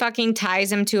PJ fucking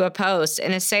ties him to a post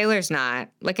in a sailor's knot,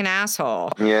 like an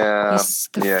asshole. Yeah. He's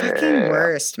the fucking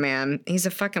worst, man. He's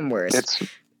a fucking worst.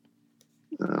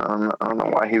 I don't know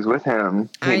why he's with him.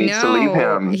 He needs to leave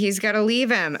him. He's got to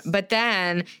leave him. But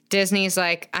then Disney's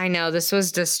like, I know this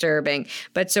was disturbing.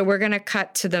 But so we're going to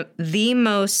cut to the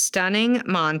most stunning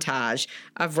montage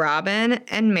of Robin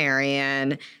and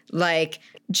Marion. Like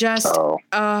just,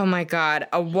 oh my God,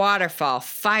 a waterfall,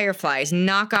 fireflies,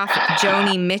 knockoff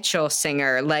Joni Mitchell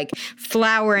singer, like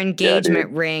flower engagement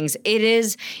rings. It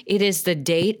is the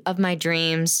date of my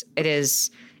dreams. It is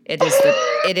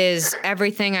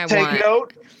everything I want.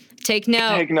 Take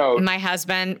note. My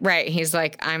husband, right? He's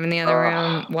like, I'm in the other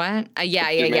room. What? Yeah.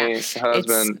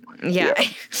 Husband.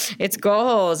 It's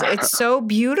goals. It's so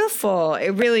beautiful.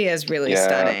 It really is really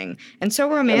stunning and so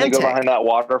romantic. And they go behind that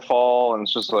waterfall, and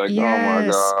it's just like, oh my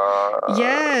God.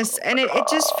 Yes, and it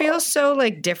just feels so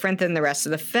like different than the rest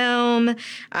of the film.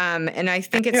 And I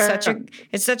think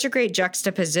it's such a great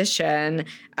juxtaposition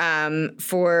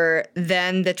for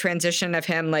then the transition of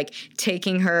him like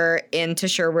taking her into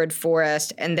Sherwood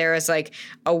Forest, and there is like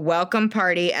a welcome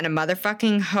party and a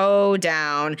motherfucking hoe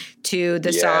down to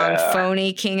the song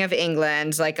Phony King of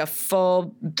England, like a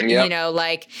full, you know,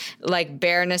 like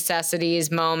bare necessities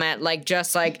moment, like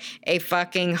just like a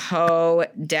fucking hoe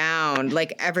down,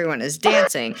 like everyone is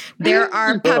dancing. There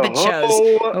are puppet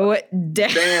shows.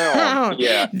 Damn.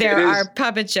 Yeah, there are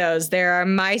puppet shows. There are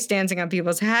mice dancing on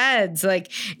people's heads.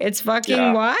 Like it's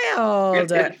fucking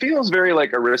wild. It feels very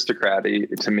like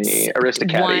aristocratic to me.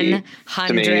 100%.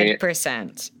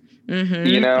 Mm-hmm,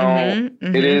 you know,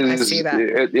 it is. I see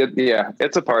that.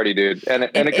 It's a party, dude, and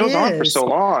it goes on for so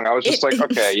long. I was just like,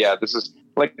 okay, this is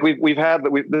like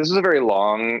this is a very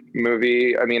long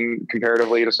movie. I mean,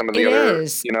 comparatively to some of the other,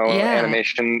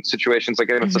 animation situations, like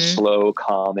it's a slow,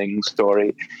 calming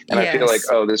story, and I feel like,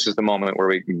 this is the moment where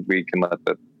we can let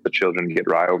the children get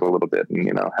riled a little bit and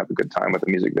have a good time with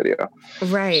the music video.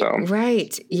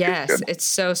 Right. Yes, it's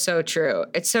so true.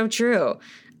 It's so true.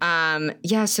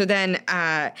 So then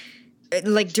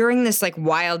like during this like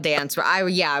wild dance where I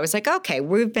was like, okay,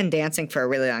 we've been dancing for a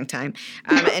really long time.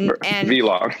 And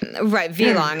V-long. Right,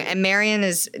 V-long. And Marion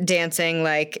is dancing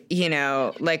like, you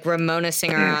know, like Ramona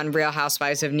Singer on Real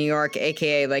Housewives of New York,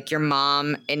 aka like your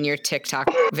mom in your TikTok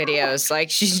videos. Like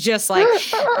she's just like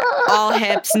all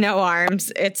hips, no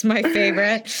arms. It's my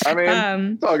favorite. I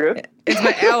mean, it's all good.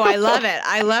 I love it.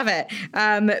 I love it.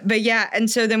 But yeah, and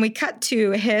so then we cut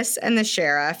to Hiss and the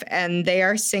sheriff, and they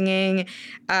are singing,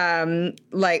 and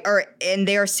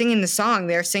they are singing the song.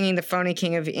 They're singing the Phony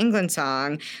King of England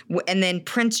song, and then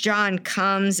Prince John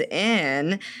comes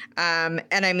in, and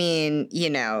I mean, you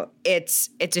know, it's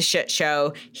a shit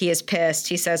show. He is pissed.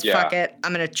 He says, "Fuck it,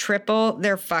 I'm gonna triple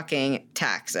their fucking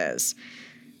taxes."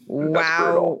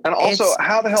 Wow. And also,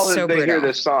 how the hell did they brutal. hear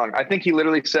this song? I think he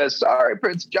literally says, "Sorry,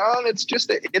 Prince John,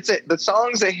 the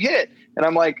song's a hit." And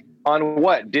I'm like, on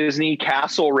what? Disney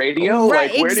Castle Radio?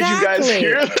 Right, like, where did you guys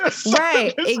hear this?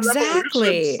 Right, this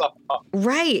exactly.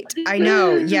 Right. I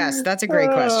know. Yes, that's a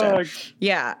great question.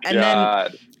 Yeah. And then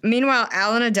meanwhile,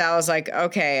 Alan Adele is like,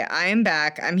 okay, I am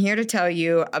back. I'm here to tell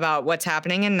you about what's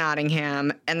happening in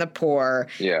Nottingham and the poor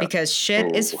because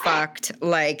shit is fucked.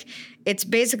 Like, it's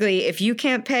basically, if you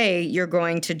can't pay, you're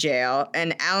going to jail.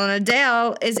 And Alan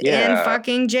Adele is in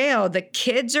fucking jail. The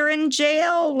kids are in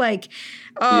jail. Like,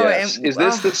 yes. Is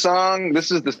this the song?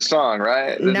 This is the song,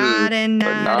 right? Not in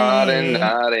Nottingham.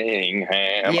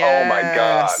 Yes. Oh my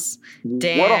God.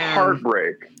 Damn. What a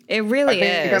heartbreak. It really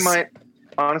is.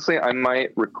 I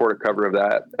might record a cover of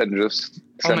that and just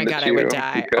send it to you. I would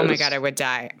die. Oh my God, I would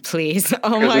die. Please.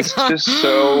 Oh my God. It's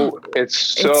so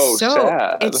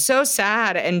sad. It's so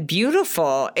sad and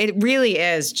beautiful. It really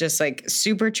is just like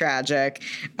super tragic.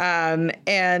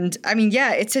 And I mean,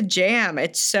 yeah, it's a jam.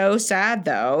 It's so sad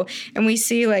though. And we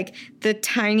see like the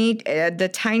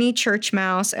tiny church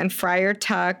mouse and Friar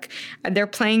Tuck. They're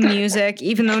playing music,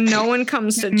 even though no one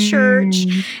comes to church.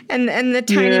 And the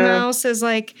tiny mouse is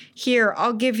like, here,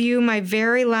 I'll give you my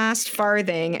very last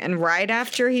farthing. And right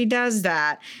after he does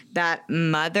that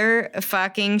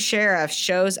motherfucking sheriff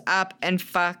shows up and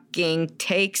fucking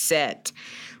takes it.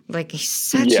 Like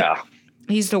he's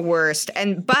the worst.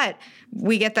 But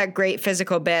we get that great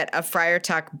physical bit of Friar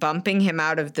Tuck bumping him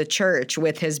out of the church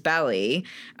with his belly,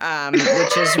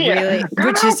 which is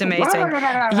which is amazing.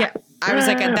 Yeah. I was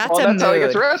like, that's a mood. How he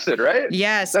gets arrested, right?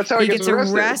 Yes. That's how he gets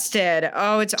arrested.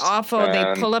 Oh, it's awful.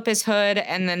 They pull up his hood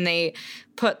and then they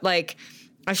put like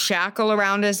a shackle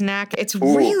around his neck. It's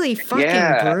really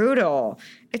fucking brutal.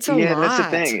 It's a lot. Yeah, that's the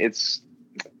thing.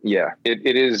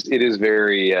 It is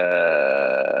very,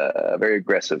 very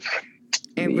aggressive.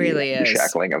 It really is. The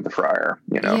shackling of the friar,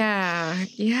 you know? Yeah.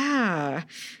 Yes.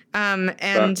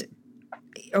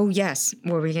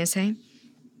 What were we going to say?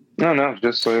 No,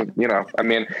 just so, you know, I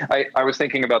mean, I was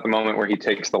thinking about the moment where he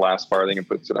takes the last farthing and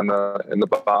puts it in the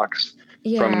box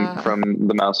from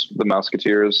the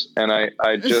Mouseketeers, and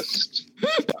I just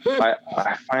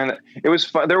I find that it was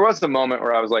fun. There was the moment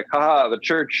where I was like, haha, the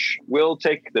church will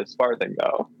take this farthing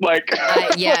though. Like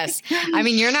yes. I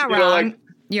mean, you're not wrong.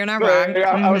 You're not wrong. Yeah,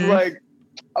 I was like,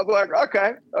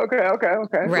 okay.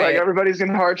 Right. Like everybody's in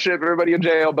hardship, everybody in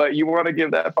jail, but you want to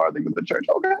give that farthing to the church,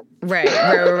 okay? Right.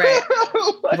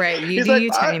 Like, right. You do, like, you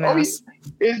tiny mouse.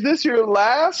 Is this your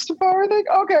last farthing?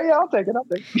 Okay, yeah, I'll take it.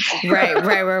 Right. But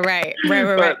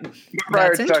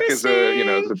Friar Tuck is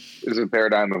a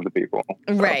paradigm of the people.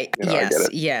 So, right. You know,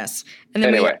 Yes. And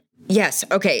then anyway. Yes.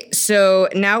 Okay. So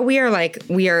now we are at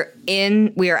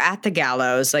the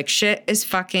gallows. Like shit is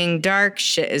fucking dark.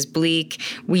 Shit is bleak.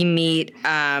 We meet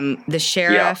the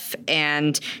sheriff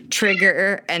and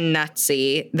Trigger and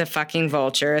Nutsy, the fucking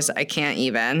vultures. I can't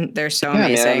even. They're so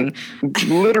amazing. Man.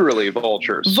 Literally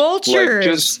vultures. Like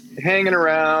just hanging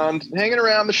around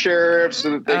the sheriff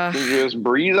so that they can just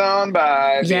breathe on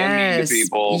by being mean to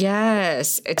people.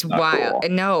 Yes. It's wild.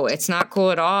 Cool. No, it's not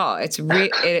cool at all. It's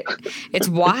it's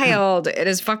wild. It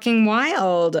is fucking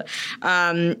wild.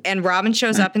 And Robin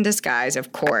shows up in disguise,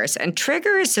 of course. And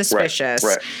Trigger is suspicious.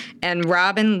 Right. And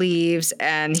Robin leaves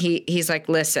and he's like,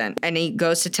 listen. And he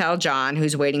goes to tell John,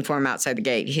 who's waiting for him outside the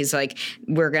gate. He's like,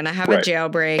 we're going to have a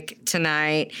jailbreak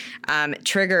tonight.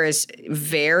 Trigger is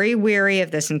very weary of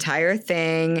this entire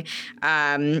thing.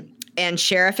 And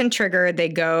Sheriff and Trigger, they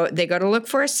go to look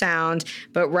for a sound,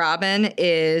 but Robin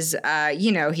is,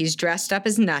 he's dressed up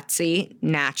as Nutsy,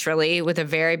 naturally, with a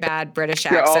very bad British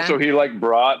accent. Yeah, also he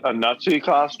brought a Nutsy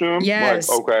costume. Yes.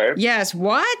 Like, okay. Yes,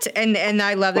 what? And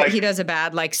I love that he does a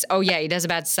bad, he does a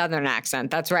bad Southern accent.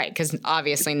 That's right, because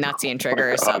obviously Nutsy and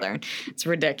Trigger is Southern. It's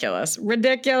ridiculous.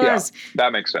 Yeah,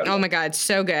 that makes sense. Oh my God,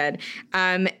 so good.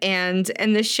 And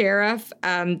the sheriff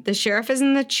is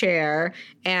in the chair,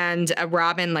 and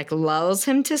Robin lulls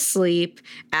him to sleep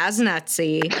as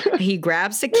Nutsy. He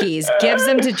grabs the keys, gives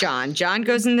them to John. John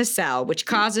goes in the cell, which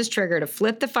causes Trigger to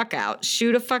flip the fuck out,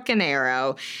 shoot a fucking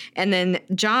arrow. And then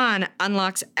John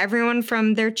unlocks everyone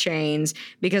from their chains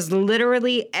because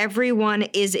literally everyone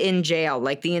is in jail.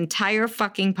 Like the entire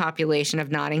fucking population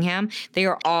of Nottingham, they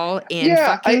are all in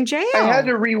fucking jail. I had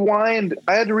to rewind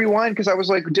because I was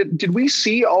like, did we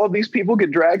see all of these people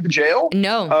get dragged to jail?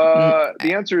 No.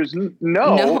 The answer is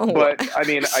no. But I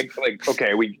mean,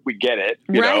 okay, we get it.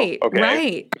 Right. Okay.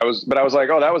 Right. I was like,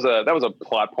 oh, that was a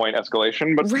plot point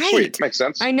escalation, but sweet, makes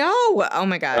sense. I know. Oh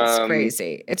my God, it's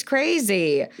crazy. It's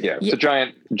crazy. Yeah, it's a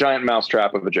giant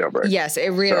mousetrap of a jailbreak. Yes, it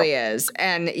really is.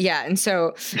 And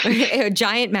so a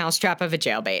giant mousetrap of a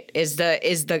jailbait is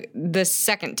the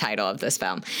second title of this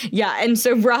film. Yeah, and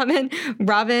so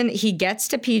Robin, he gets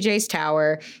to PJ's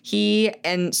tower. He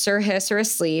and Sir Hiss are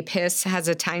asleep. Hiss has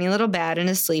a tiny little bed and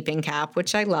a sleeping cap,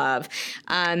 which I love.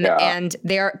 And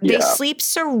they sleep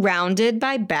surrounded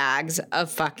by bags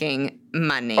of fucking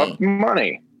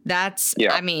money. That's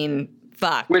I mean,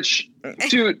 fuck. Which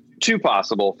two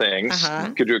possible things.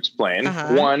 Could you explain?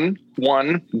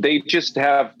 One, they just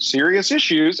have serious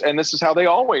issues, and this is how they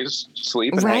always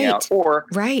sleep and hang out. Or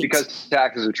because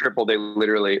taxes are triple, they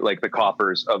literally, like, the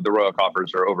coffers of the royal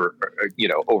coffers are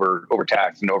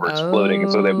overtaxed and over exploding,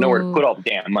 and so they have nowhere to put all the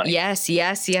damn money. Yes.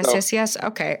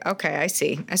 Okay, I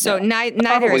see. So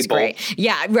neither is great. Both.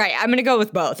 Yeah, right. I'm gonna go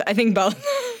with both. I think both.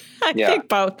 I think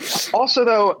both. Also,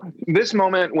 though, this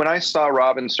moment when I saw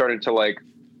Robin started to, like,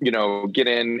 get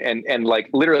in and like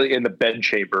literally in the bed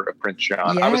chamber of Prince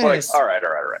John. Yes. I was like, all right.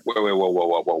 Wait,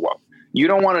 whoa. You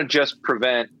don't want to just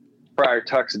prevent Friar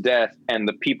Tuck's death and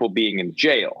the people being in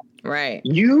jail. Right.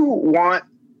 You want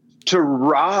to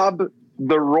rob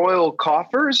the royal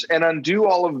coffers and undo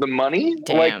all of the money?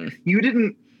 Damn. Like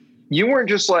you weren't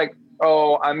just like,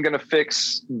 oh, I'm going to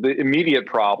fix the immediate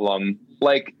problem.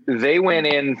 Like, they went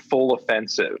in full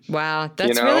offensive. Wow,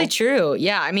 that's really true.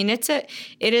 Yeah, I mean, it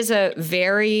is a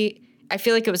very, I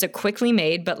feel like it was a quickly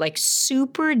made, but like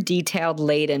super detailed,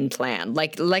 laid in plan.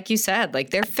 Like you said, like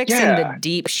they're fixing the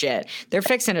deep shit. They're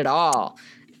fixing it all.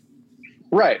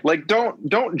 Right. Like,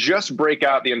 don't just break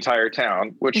out the entire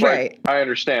town, which like I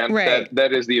understand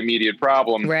that is the immediate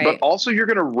problem. Right. But also you're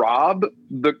going to rob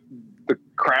the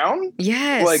crown?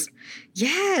 Yes. Like,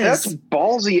 yes. That's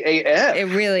ballsy AF. It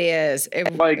really is.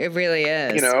 It really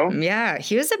is. Yeah.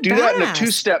 He was a do badass. That in a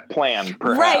 2-step plan,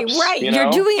 perhaps. Right.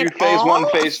 You're doing it phase all? 1,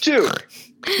 phase 2.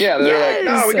 Yeah, they're like,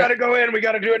 no, we got to go in. We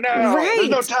got to do it now. Right. There's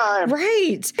no time.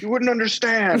 Right. You wouldn't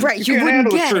understand. Right. You wouldn't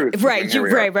handle get the truth. it.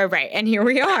 Right. And here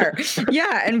we are.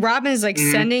 Yeah. And Robin is like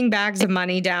sending bags of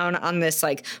money down on this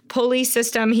like pulley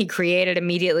system he created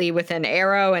immediately with an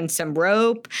arrow and some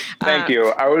rope. Thank you.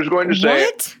 I was going to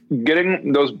say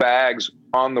getting those bags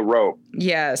on the rope.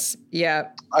 Yes. Yeah.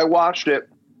 I watched it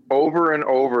over and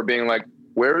over being like,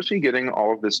 where is he getting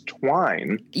all of this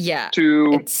twine? Yeah.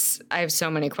 I have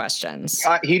so many questions.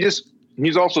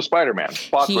 He's also Spider-Man.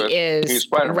 He's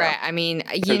Spider-Man. Right. I mean,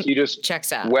 he just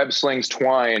checks out. Web slings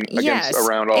twine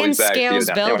around all these bags. And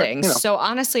scales buildings. Anyway, So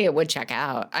honestly, it would check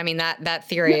out. I mean, that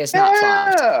theory is not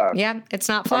flawed. Yeah, it's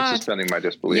not flawed. I'm suspending my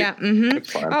disbelief. Yeah. Mm-hmm.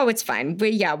 It's fine. Oh, it's fine.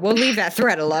 But yeah, we'll leave that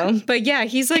thread alone. But yeah,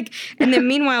 he's like, and then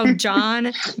meanwhile,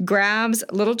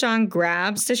 Little John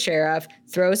grabs the sheriff,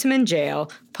 throws him in jail,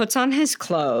 puts on his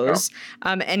clothes,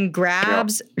 and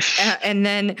grabs and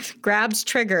then grabs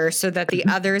Trigger so that the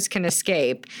others can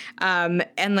escape.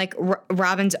 And like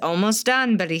Robin's almost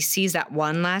done, but he sees that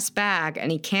one last bag and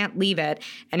he can't leave it.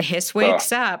 And Hiss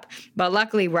wakes up, but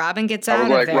luckily Robin gets out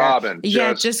of there. Robin,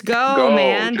 just go,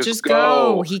 man, just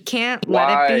go. He can't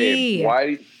let it be.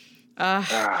 Why?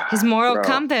 His moral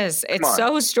compass. It's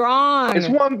so strong. It's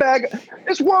one bag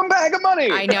of money.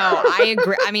 I know. I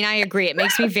agree. It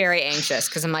makes me very anxious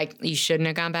because I'm like, you shouldn't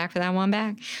have gone back for that one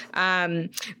bag.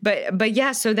 But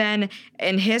yeah, so then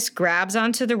and Hiss grabs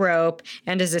onto the rope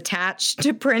and is attached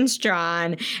to Prince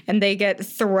John, and they get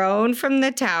thrown from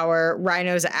the tower.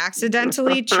 Rhinos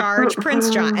accidentally charge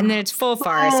Prince John, and then it's full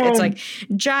farce. It's like,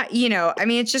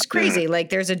 it's just crazy. Like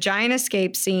there's a giant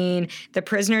escape scene. The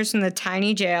prisoners from the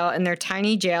tiny jail and their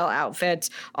tiny jail outfits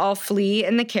all flee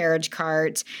in the carriage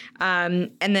carts.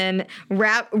 And then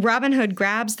Robin Hood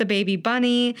grabs the baby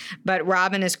bunny, but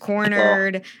Robin is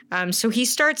cornered. So he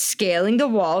starts scaling the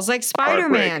walls like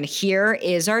Spider-Man. Here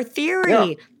is our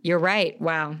theory. You're right.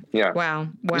 Wow. Yeah. Wow.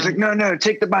 He's like, no,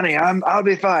 take the money. I'll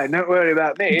be fine. Don't worry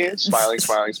about me. Smiling.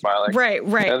 Right.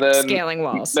 And then scaling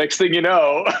walls. next thing you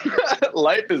know,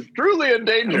 life is truly in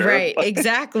danger. Right,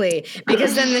 exactly.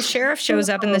 Because then the sheriff shows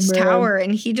up in this tower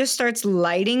and he just starts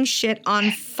lighting shit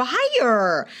on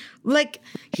fire. Like,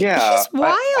 he's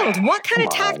wild. What kind of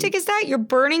tactic is that? You're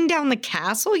burning down the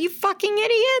castle, you fucking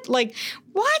idiot? Like,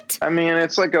 what? I mean,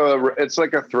 it's like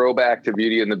a throwback to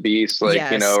Beauty and the Beast. Like,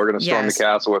 Yes, we're gonna storm the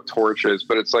castle with torches,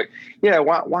 but it's like, why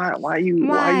are you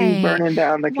burning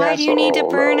down the castle? Why do you need to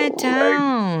burn it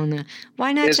down? Like,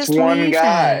 why not just one leave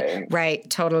guy? it? Right,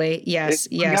 totally. Yes.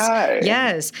 Guy.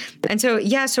 Yes. And so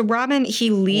Robin, he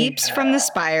leaps from the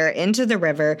spire into the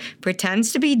river,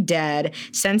 pretends to be dead,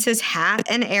 sends his hat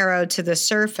and arrow to the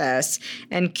surface,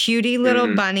 and cutie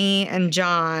little Bunny and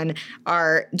John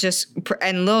are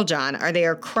and Lil John they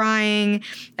are crying,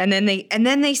 and then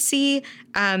they see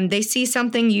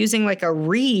something using like a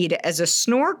reed as a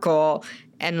snorkel.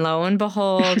 And lo and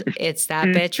behold, it's that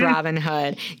bitch Robin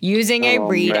Hood using a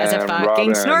reed as a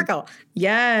fucking snorkel.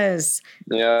 Yes.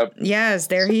 Yep. Yes,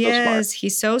 there he is. Smart.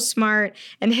 He's so smart.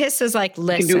 And Hiss is like,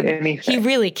 listen, he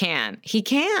really can. He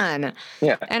can.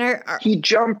 Yeah. And he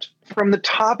jumped from the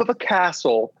top of a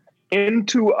castle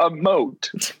into a moat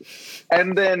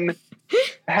and then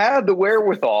had the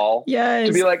wherewithal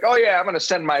to be like, oh yeah, I'm going to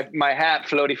send my hat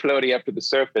floaty up to the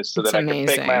surface so that I can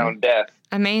fake my own death.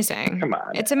 Amazing. Come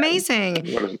on. It's amazing.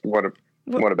 What a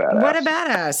badass. What a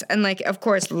badass. And like, of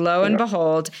course, lo and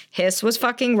behold, Hiss was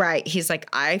fucking right. He's like,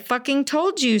 I fucking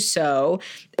told you so.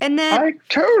 And then I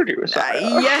told you so.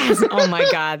 Yes. Oh my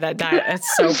God.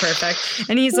 That's so perfect.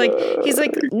 And he's like,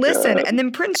 listen. God. And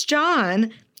then Prince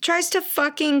John tries to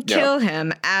fucking kill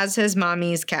him as his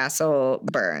mommy's castle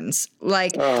burns.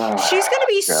 Like, she's going to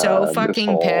be so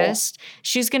fucking pissed.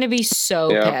 She's going to be so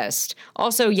pissed.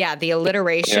 Also, the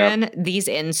alliteration, these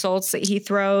insults that he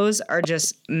throws are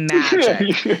just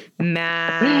magic.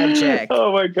 Magic.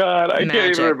 Oh my God. I can't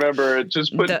even remember it.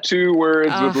 Just put two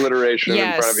words with alliteration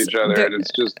in front of each other. And it's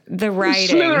just the writing.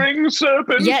 Slithering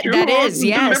serpent. Yeah, that is.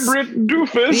 Yes. Deliberate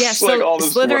doofus. Yeah, so like all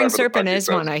this, slithering serpent is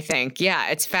one, I think.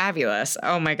 Yeah, it's fabulous.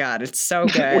 Oh my God, it's so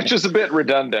good. Which is a bit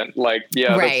redundant. Like,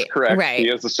 that's correct. Right. He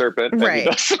is a serpent. Right.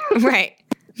 Right.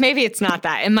 Maybe it's not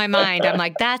that. In my mind, I'm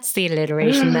like, that's the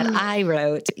alliteration that I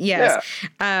wrote. Yes.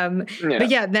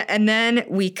 Yeah. But and then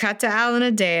we cut to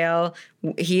Alana Dale.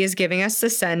 He is giving us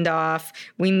the send-off.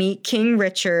 We meet King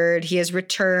Richard. He has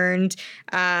returned.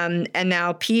 And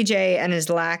now PJ and his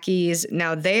lackeys,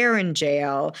 now they're in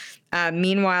jail.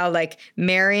 Meanwhile, like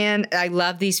Marion, I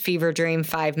love these fever dream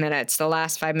 5 minutes, the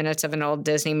last 5 minutes of an old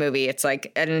Disney movie. It's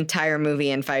like an entire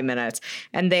movie in 5 minutes.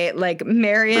 And they like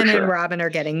Marion and Robin are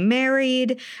getting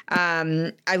married.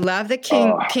 I love the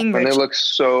King Richard. And they look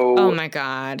so, oh my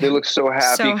God. They look so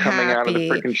happy coming out of the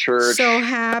freaking church. So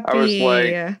happy. I was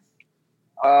like,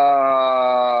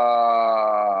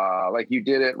 like you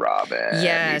did it, Robin.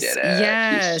 Yes. You did it.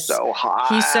 Yes. He's so hot.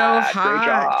 He's so hot. Great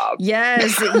job.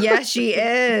 Yes. Yes, she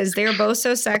is. They're both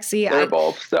so sexy. They're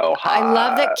both so hot. I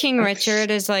love that King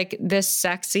Richard is like this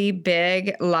sexy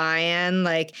big lion.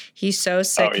 Like he's so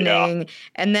sickening. Oh, yeah.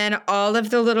 And then all of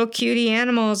the little cutie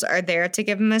animals are there to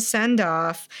give him a send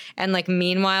off. And like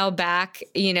meanwhile back,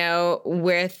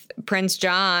 with Prince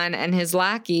John and his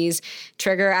lackeys,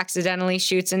 Trigger accidentally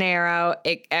shoots an arrow.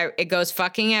 It goes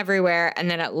fucking everywhere, and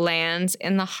then it lands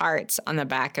in the hearts on the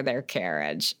back of their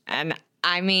carriage. And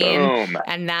I mean, boom.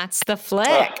 And that's the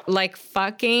flick. Like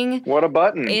fucking what a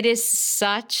button. It is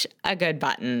such a good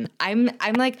button. I'm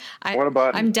like, what a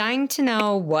button. I'm dying to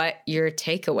know what your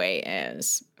takeaway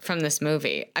is from this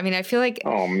movie. I mean, I feel like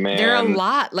there are a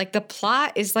lot. Like the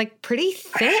plot is like pretty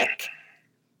thick.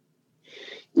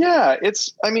 Yeah,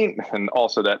 and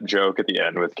also that joke at the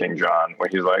end with King John where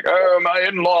he's like, "Oh, my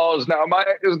in-laws now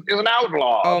is an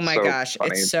outlaw." Oh my gosh,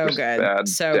 funny. It's so good,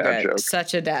 so good, joke.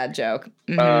 Such a dad joke.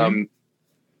 Mm-hmm.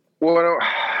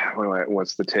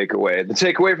 What's the takeaway? The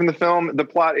takeaway from the film: the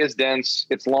plot is dense.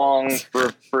 It's long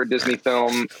for a Disney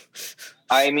film.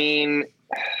 I mean,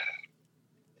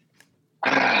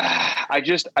 I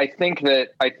think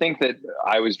that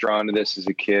I was drawn to this as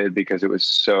a kid because it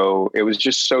was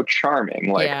just so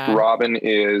charming. Like Robin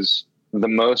is the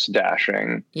most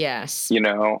dashing. Yes.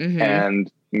 Mm-hmm.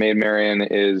 And Maid Marian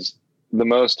is the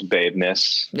most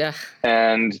babeness. Yeah.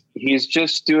 And he's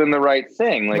just doing the right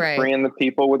thing, like freeing the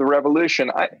people with a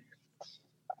revolution.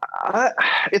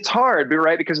 It's hard,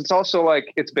 right? Because it's also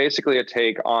like, it's basically a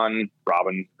take on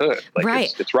Robin Hood. Like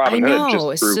Right. it's Robin I Hood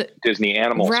know. just through Disney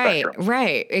animal spectrum.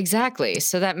 Right. Exactly.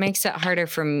 So that makes it harder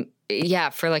for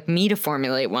like me to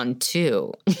formulate one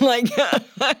too. Like,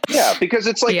 yeah, because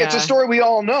it's like, it's a story we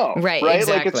all know, right?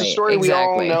 Exactly, like it's a story we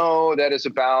all know that is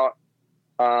about,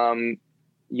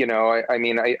 you know, I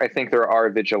mean, I think there are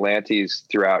vigilantes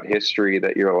throughout history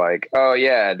that you're like, oh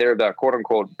yeah, they're the quote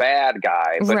unquote bad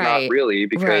guy, but not really,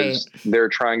 because they're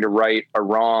trying to right a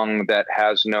wrong that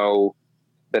has no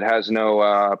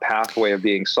pathway of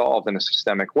being solved in a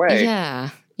systemic way. Yeah.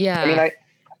 I mean,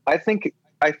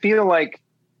 I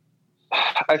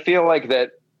feel like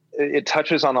that it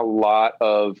touches on a lot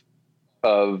of,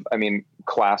 I mean,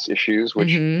 class issues,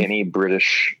 which any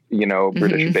British,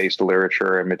 British based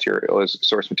literature and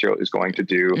source material is going to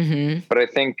do. But I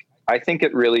think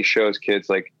it really shows kids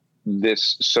like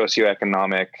this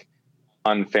socioeconomic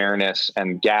unfairness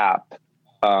and gap,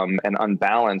 and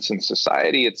unbalance in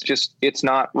society. It's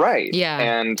not right. Yeah,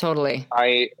 and totally.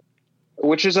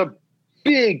 Which is a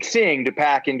big thing to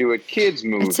pack into a kid's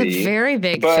movie. It's a very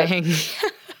big thing.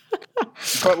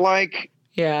 But like,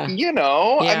 I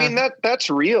mean, that's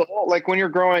real. Like when you're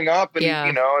growing up and,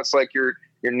 it's like your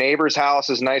neighbor's house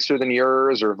is nicer than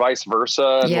yours or vice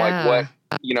versa. And like what,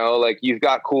 like you've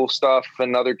got cool stuff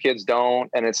and other kids don't.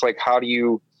 And it's like, how do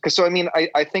you, I mean,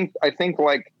 I think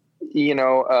like,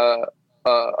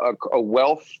 a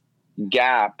wealth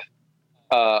gap,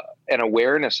 and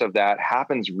awareness of that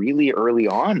happens really early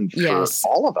on for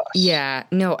all of us. Yeah,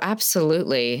 no,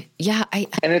 absolutely. Yeah.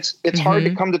 And it's hard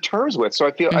to come to terms with. So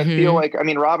I feel like, I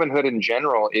mean, Robin Hood in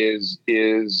general is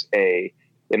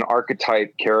an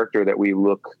archetype character that we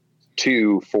look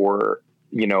to for,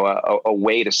 a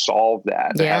way to solve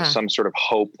that, to have some sort of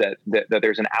hope that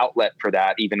there's an outlet for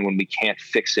that, even when we can't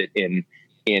fix it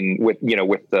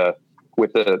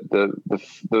with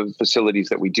the facilities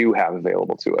that we do have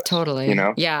available to us. Totally.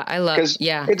 Yeah. I love,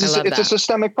 it's a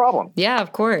systemic problem. Yeah,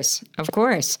 of course.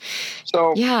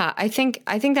 So yeah, I think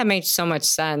that makes so much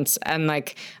sense. And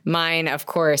like mine, of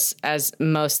course, as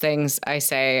most things I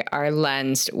say are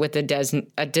lensed with a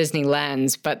Disney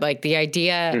lens, but like the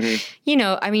idea,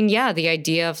 the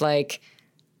idea of like,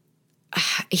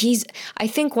 I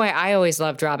think why I always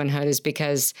loved Robin Hood is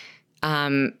because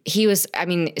he was,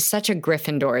 such a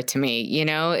Gryffindor to me,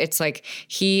 it's like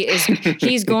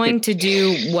he's going to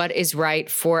do what is right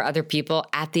for other people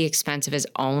at the expense of his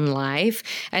own life.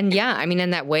 And in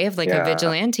that way of like a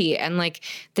vigilante, and like,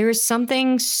 there's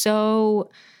something so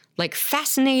like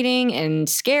fascinating and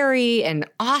scary and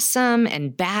awesome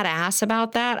and badass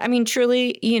about that. I mean,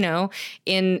 truly,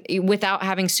 without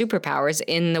having superpowers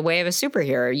in the way of a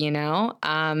superhero,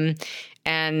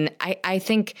 and I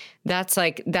think that's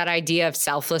like that idea of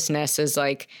selflessness is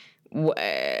like,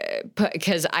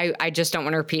 because I just don't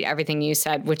want to repeat everything you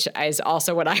said, which is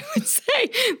also what I would say.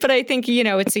 But I think,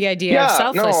 it's the idea of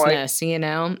selflessness,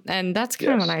 and that's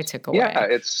kind of what I took away.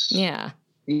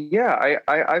 Yeah,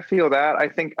 I feel that. I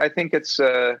think it's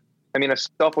a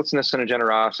selflessness and a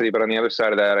generosity, but on the other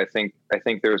side of that, I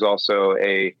think there's also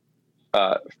a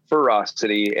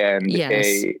ferocity and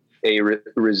a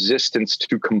resistance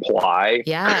to comply.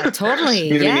 Yeah, totally.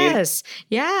 Yes.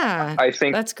 I mean? Yeah. I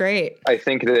think that's great. I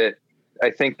think that,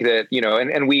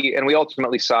 and we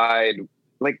ultimately side,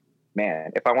 like,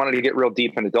 man, if I wanted to get real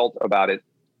deep and adult about it,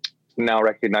 now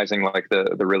recognizing like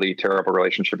the really terrible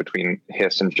relationship between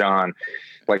Hiss and John,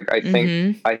 like, I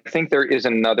think there is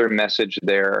another message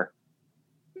there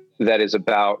that is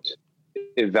about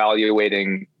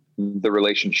evaluating the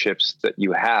relationships that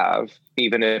you have,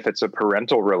 even if it's a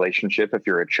parental relationship, if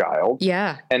you're a child,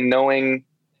 and knowing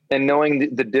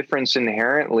the difference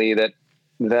inherently that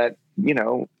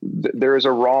there is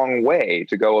a wrong way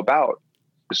to go about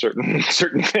certain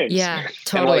things. Yeah,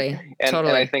 totally. And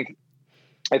I think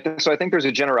there's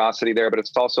a generosity there, but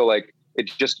it's also like,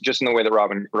 it's just in the way that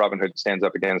Robin Hood stands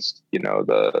up against,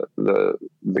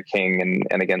 the king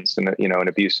and against an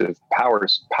abusive power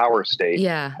state.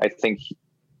 Yeah.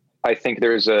 I think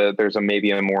there's a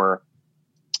maybe a more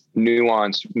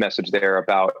nuanced message there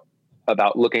about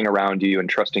looking around you and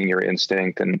trusting your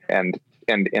instinct, and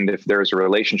if there's a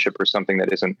relationship or something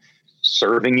that isn't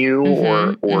serving you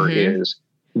or is,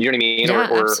 you know what I mean? Yeah,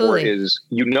 or is,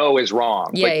 is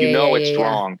wrong. It's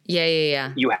wrong.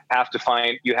 Yeah. You have to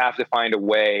find a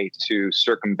way to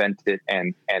circumvent it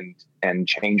and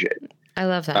change it. I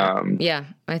love that.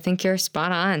 I think you're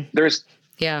spot on. There's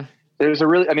a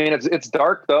really, it's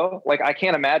dark though. Like, I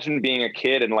can't imagine being a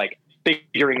kid and like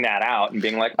figuring that out and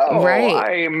being like, oh, right.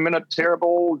 I am in a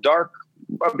terrible, dark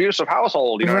abusive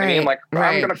household. You know what I mean? Like,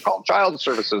 I'm going to call child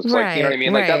services. Like, you know what I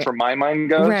mean? Like, that's where my mind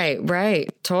goes. Right.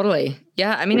 Totally.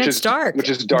 Yeah. I mean, it's dark. Which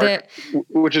is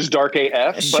dark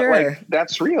AF, sure. But like,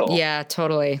 that's real. Yeah,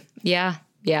 totally. Yeah.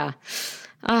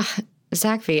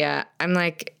 Zach Villa, I'm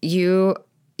like, you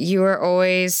are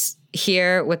always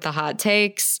here with the hot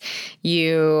takes.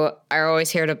 You are always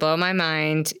here to blow my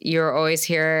mind. You're always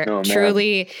here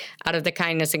truly out of the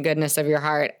kindness and goodness of your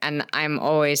heart. And I'm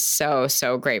always so,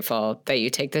 so grateful that you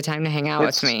take the time to hang out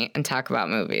with me and talk about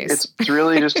movies. It's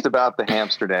really just about the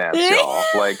hamster dance, y'all.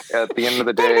 Like, at the end of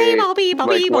the day,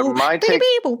 my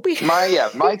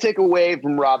takeaway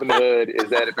from Robin Hood is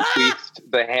that it bequeathed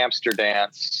the hamster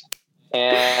dance.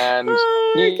 And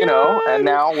and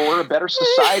now we're a better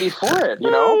society for it.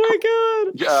 Oh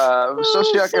my God!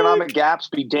 Socioeconomic gaps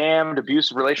be damned.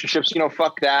 Abusive relationships,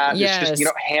 fuck that. Yes. It's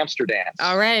just hamster dance.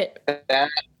 All right,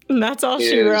 that's all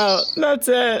she wrote. That's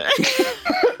it.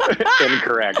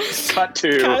 Incorrect. Cut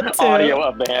to audio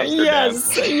of the hamster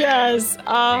dance. Yes.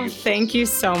 Oh, thank you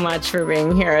so much for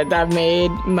being here. That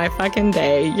made my fucking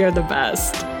day. You're the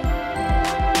best.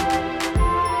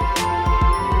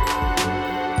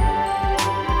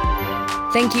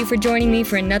 Thank you for joining me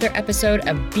for another episode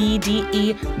of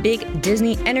BDE, Big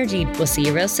Disney Energy. We'll see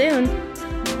you real soon.